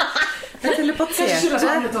 Jeg telepaterte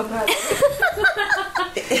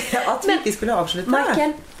at vi ikke skulle avslutte.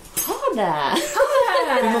 Maiken, ha det.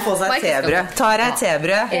 Du må få seg et tebrød. Ta deg et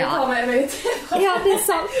tebrød. Ja, det er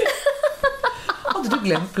sant. Hadde du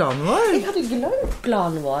glemt planen vår? Jeg hadde glemt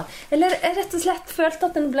planen vår. Eller jeg rett og slett følte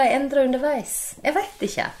at den ble endret underveis. Jeg vet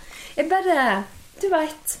ikke. Jeg bare, du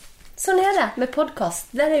vet, sånn er det med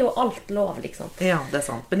podcast. Der er jo alt lov, liksom. Ja, det er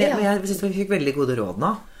sant. Men jeg synes vi fikk veldig gode råd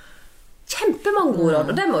nå. Kjempemange gode råd,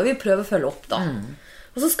 og det må vi prøve å følge opp da.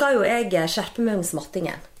 Og så skal jo jeg skjerpe meg med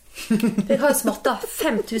smattingen. Jeg har jo smattet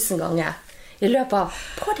 5000 ganger i løpet av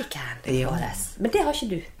podcasten vår. Men det har ikke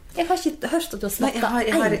du. Jeg har ikke hørt at du har smattet en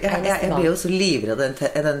eneste gang. Jeg ble jo så livredd av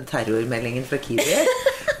den terrormeldingen fra Kiwi.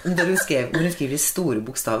 Når hun skriver i store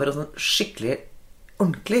bokstaver og sånn skikkelig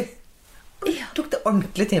ordentlig. Tok det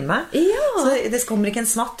ordentlig til meg. Så det kommer ikke en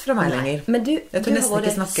snatt fra meg lenger. Men du har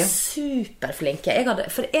vært superflinke.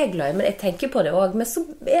 For jeg glemmer, jeg tenker på det også, men så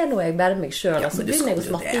er nå jeg bare meg selv, og så begynner jeg å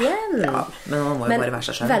smatte igjen. Ja, men man må jo bare være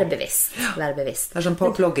seg selv. Være bevisst. Det er som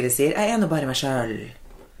bloggere sier, jeg er nå bare meg selv.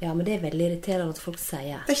 Ja, men det er veldig irriterende at folk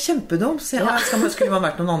sier. Det er kjempedumt. Skulle man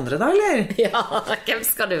vært noen andre da, eller? Ja, hvem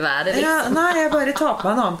skal du være? Ja, nei, jeg bare tar på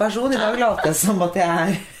meg en annen person. I dag later jeg som at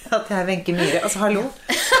jeg er Wenche Myhre. Altså, hallo.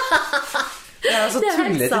 Det er altså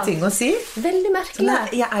tullete ting å si. Veldig merkelig.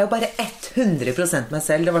 Jeg er jo bare 100% meg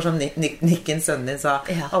selv. Det var som Nikken, sønnen din, sa.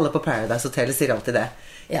 Alle på Paradise Hotel sier alltid det.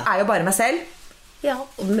 Jeg er jo bare meg selv. Ja,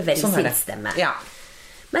 og med veldig sin stemme. Ja.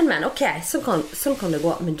 Men, ok, sånn kan det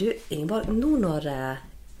gå. Men du, Ingeborg, nå når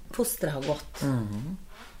fosteret har gått,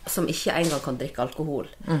 som ikke engang kan drikke alkohol,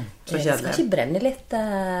 skal ikke brenne litt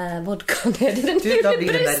vodka ned i den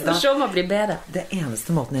julebrusen, og se om man blir bedre. Det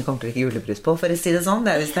eneste måten jeg kommer til å drikke julebrus på, for å si det sånn,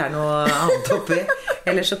 det er hvis det er noe annet oppi.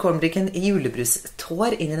 Eller så kommer det ikke en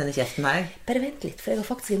julebrustår inn i denne kjeften her. Bare vent litt, for jeg har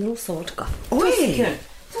faktisk en rosa vodka. Oi!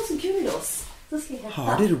 Ta så kulos.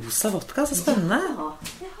 Har du rosa vodka? Så spennende. Ja,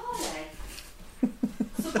 det har jeg.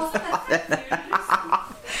 Så passer det julebrusen.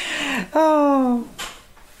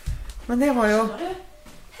 Men det var jo...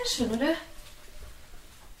 Her skjønner du.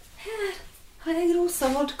 Her har jeg rosa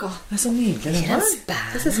vodka. Det er så nydelig den var.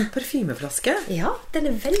 Det ser ut som en parfymeflaske. Ja, den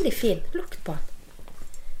er veldig fin. Lukt på den.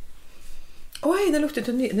 Oi, den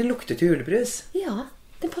luktet julebrus. Ja,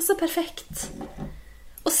 den passer perfekt.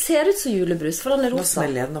 Og ser ut som julebrus, for den er rosa. Nå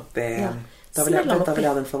smeller jeg den oppi. Da vil jeg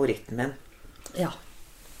ha den favoritten min. Ja,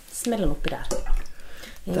 smell den oppi der.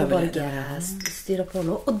 Ingeborg styrer på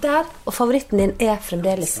nå. Og favoritten din er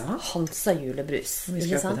fremdeles Hansa julebrus.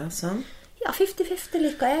 Ikke sant? Sånn. Ja, 50-50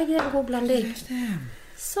 liker jeg. Det er en god blanding.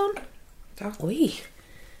 Sånn. Takk. Oi,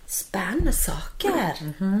 spennende saker.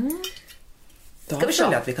 Da føler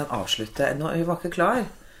jeg at vi kan avslutte. Nå, jeg var ikke klar.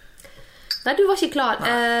 Nei, du var ikke klar.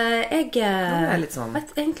 Jeg litt sånn.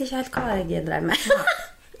 vet egentlig ikke helt hva jeg drev med.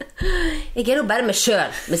 Jeg er jo bare meg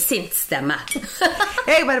selv med sint stemme.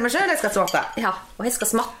 Jeg er bare meg selv, jeg skal smatte. Ja, og jeg skal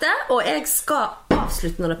smatte, og jeg skal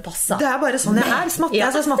avslutte når det passer. Det er bare sånn jeg er. Smatter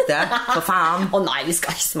jeg, så smatter jeg. For faen. Nei, vi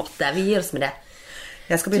skal ikke smatte. Vi gir oss med det.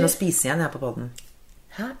 Jeg skal begynne å spise igjen her på podden.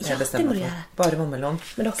 Hæ? Ja, det må du gjøre. Bare vannmelon.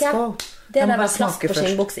 Men dere, skål. Det der var plast på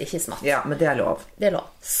skinnbukse, ikke smatt. Ja, men det er lov. Det er lov.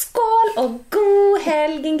 Skål og god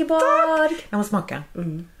helg, Ingeborg. Takk. Jeg må smake.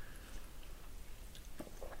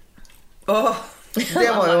 Det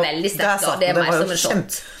var jo veldig sterk, og det var som en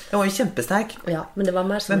shot. Det var jo kjempesterk. Ja, men det var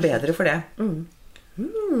mer som men bedre for det.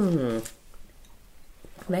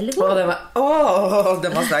 Veldig god.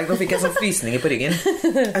 Den var sterk. Nå fikk jeg sånn frysninger på ryggen.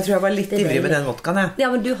 Jeg tror jeg var litt ivrig med den vodkaen. Ja,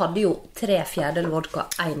 men du hadde jo 3/4 vodka,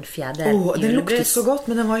 1/4 julebrus. Den luktet så godt,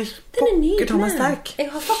 men den var pokker ta meg sterk. Jeg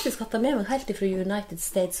har faktisk hatt den med meg helt fra United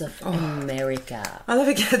States of America. Ja, da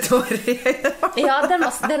fikk jeg tårer i øynene. Ja,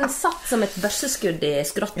 den satt som et børseskudd i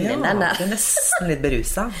skrotten din. Den der. Den er nesten litt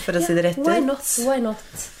beruset, for å si det rett ut. Why not?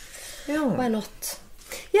 Ja. Why not?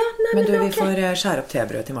 Ja, nei, men du, vi får skjære opp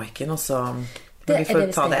tebrød til Maiken, og så... Men vi får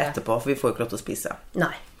ta det etterpå, for vi får ikke lov til å spise.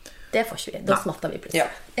 Nei. Det får ikke vi. Da smatter vi plutselig.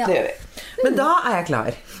 Ja, det gjør vi. Men da jeg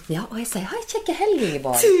klar. Ja, og jeg sier, hei, kjekke helg,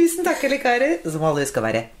 Ingeborg. Tusen takk, Elikarer. Som alle skal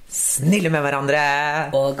være snille med hverandre.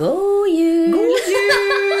 Og god jul! God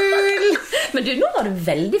jul! Men du, nå var du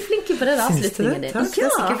veldig flink på den avslutningen din. Takk, det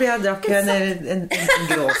sikkert fordi jeg drakk en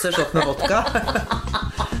gråse shot med vodka.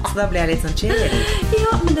 Så da ble jeg litt sånn chill.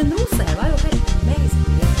 Ja, men den rosa her var jo helt amazing.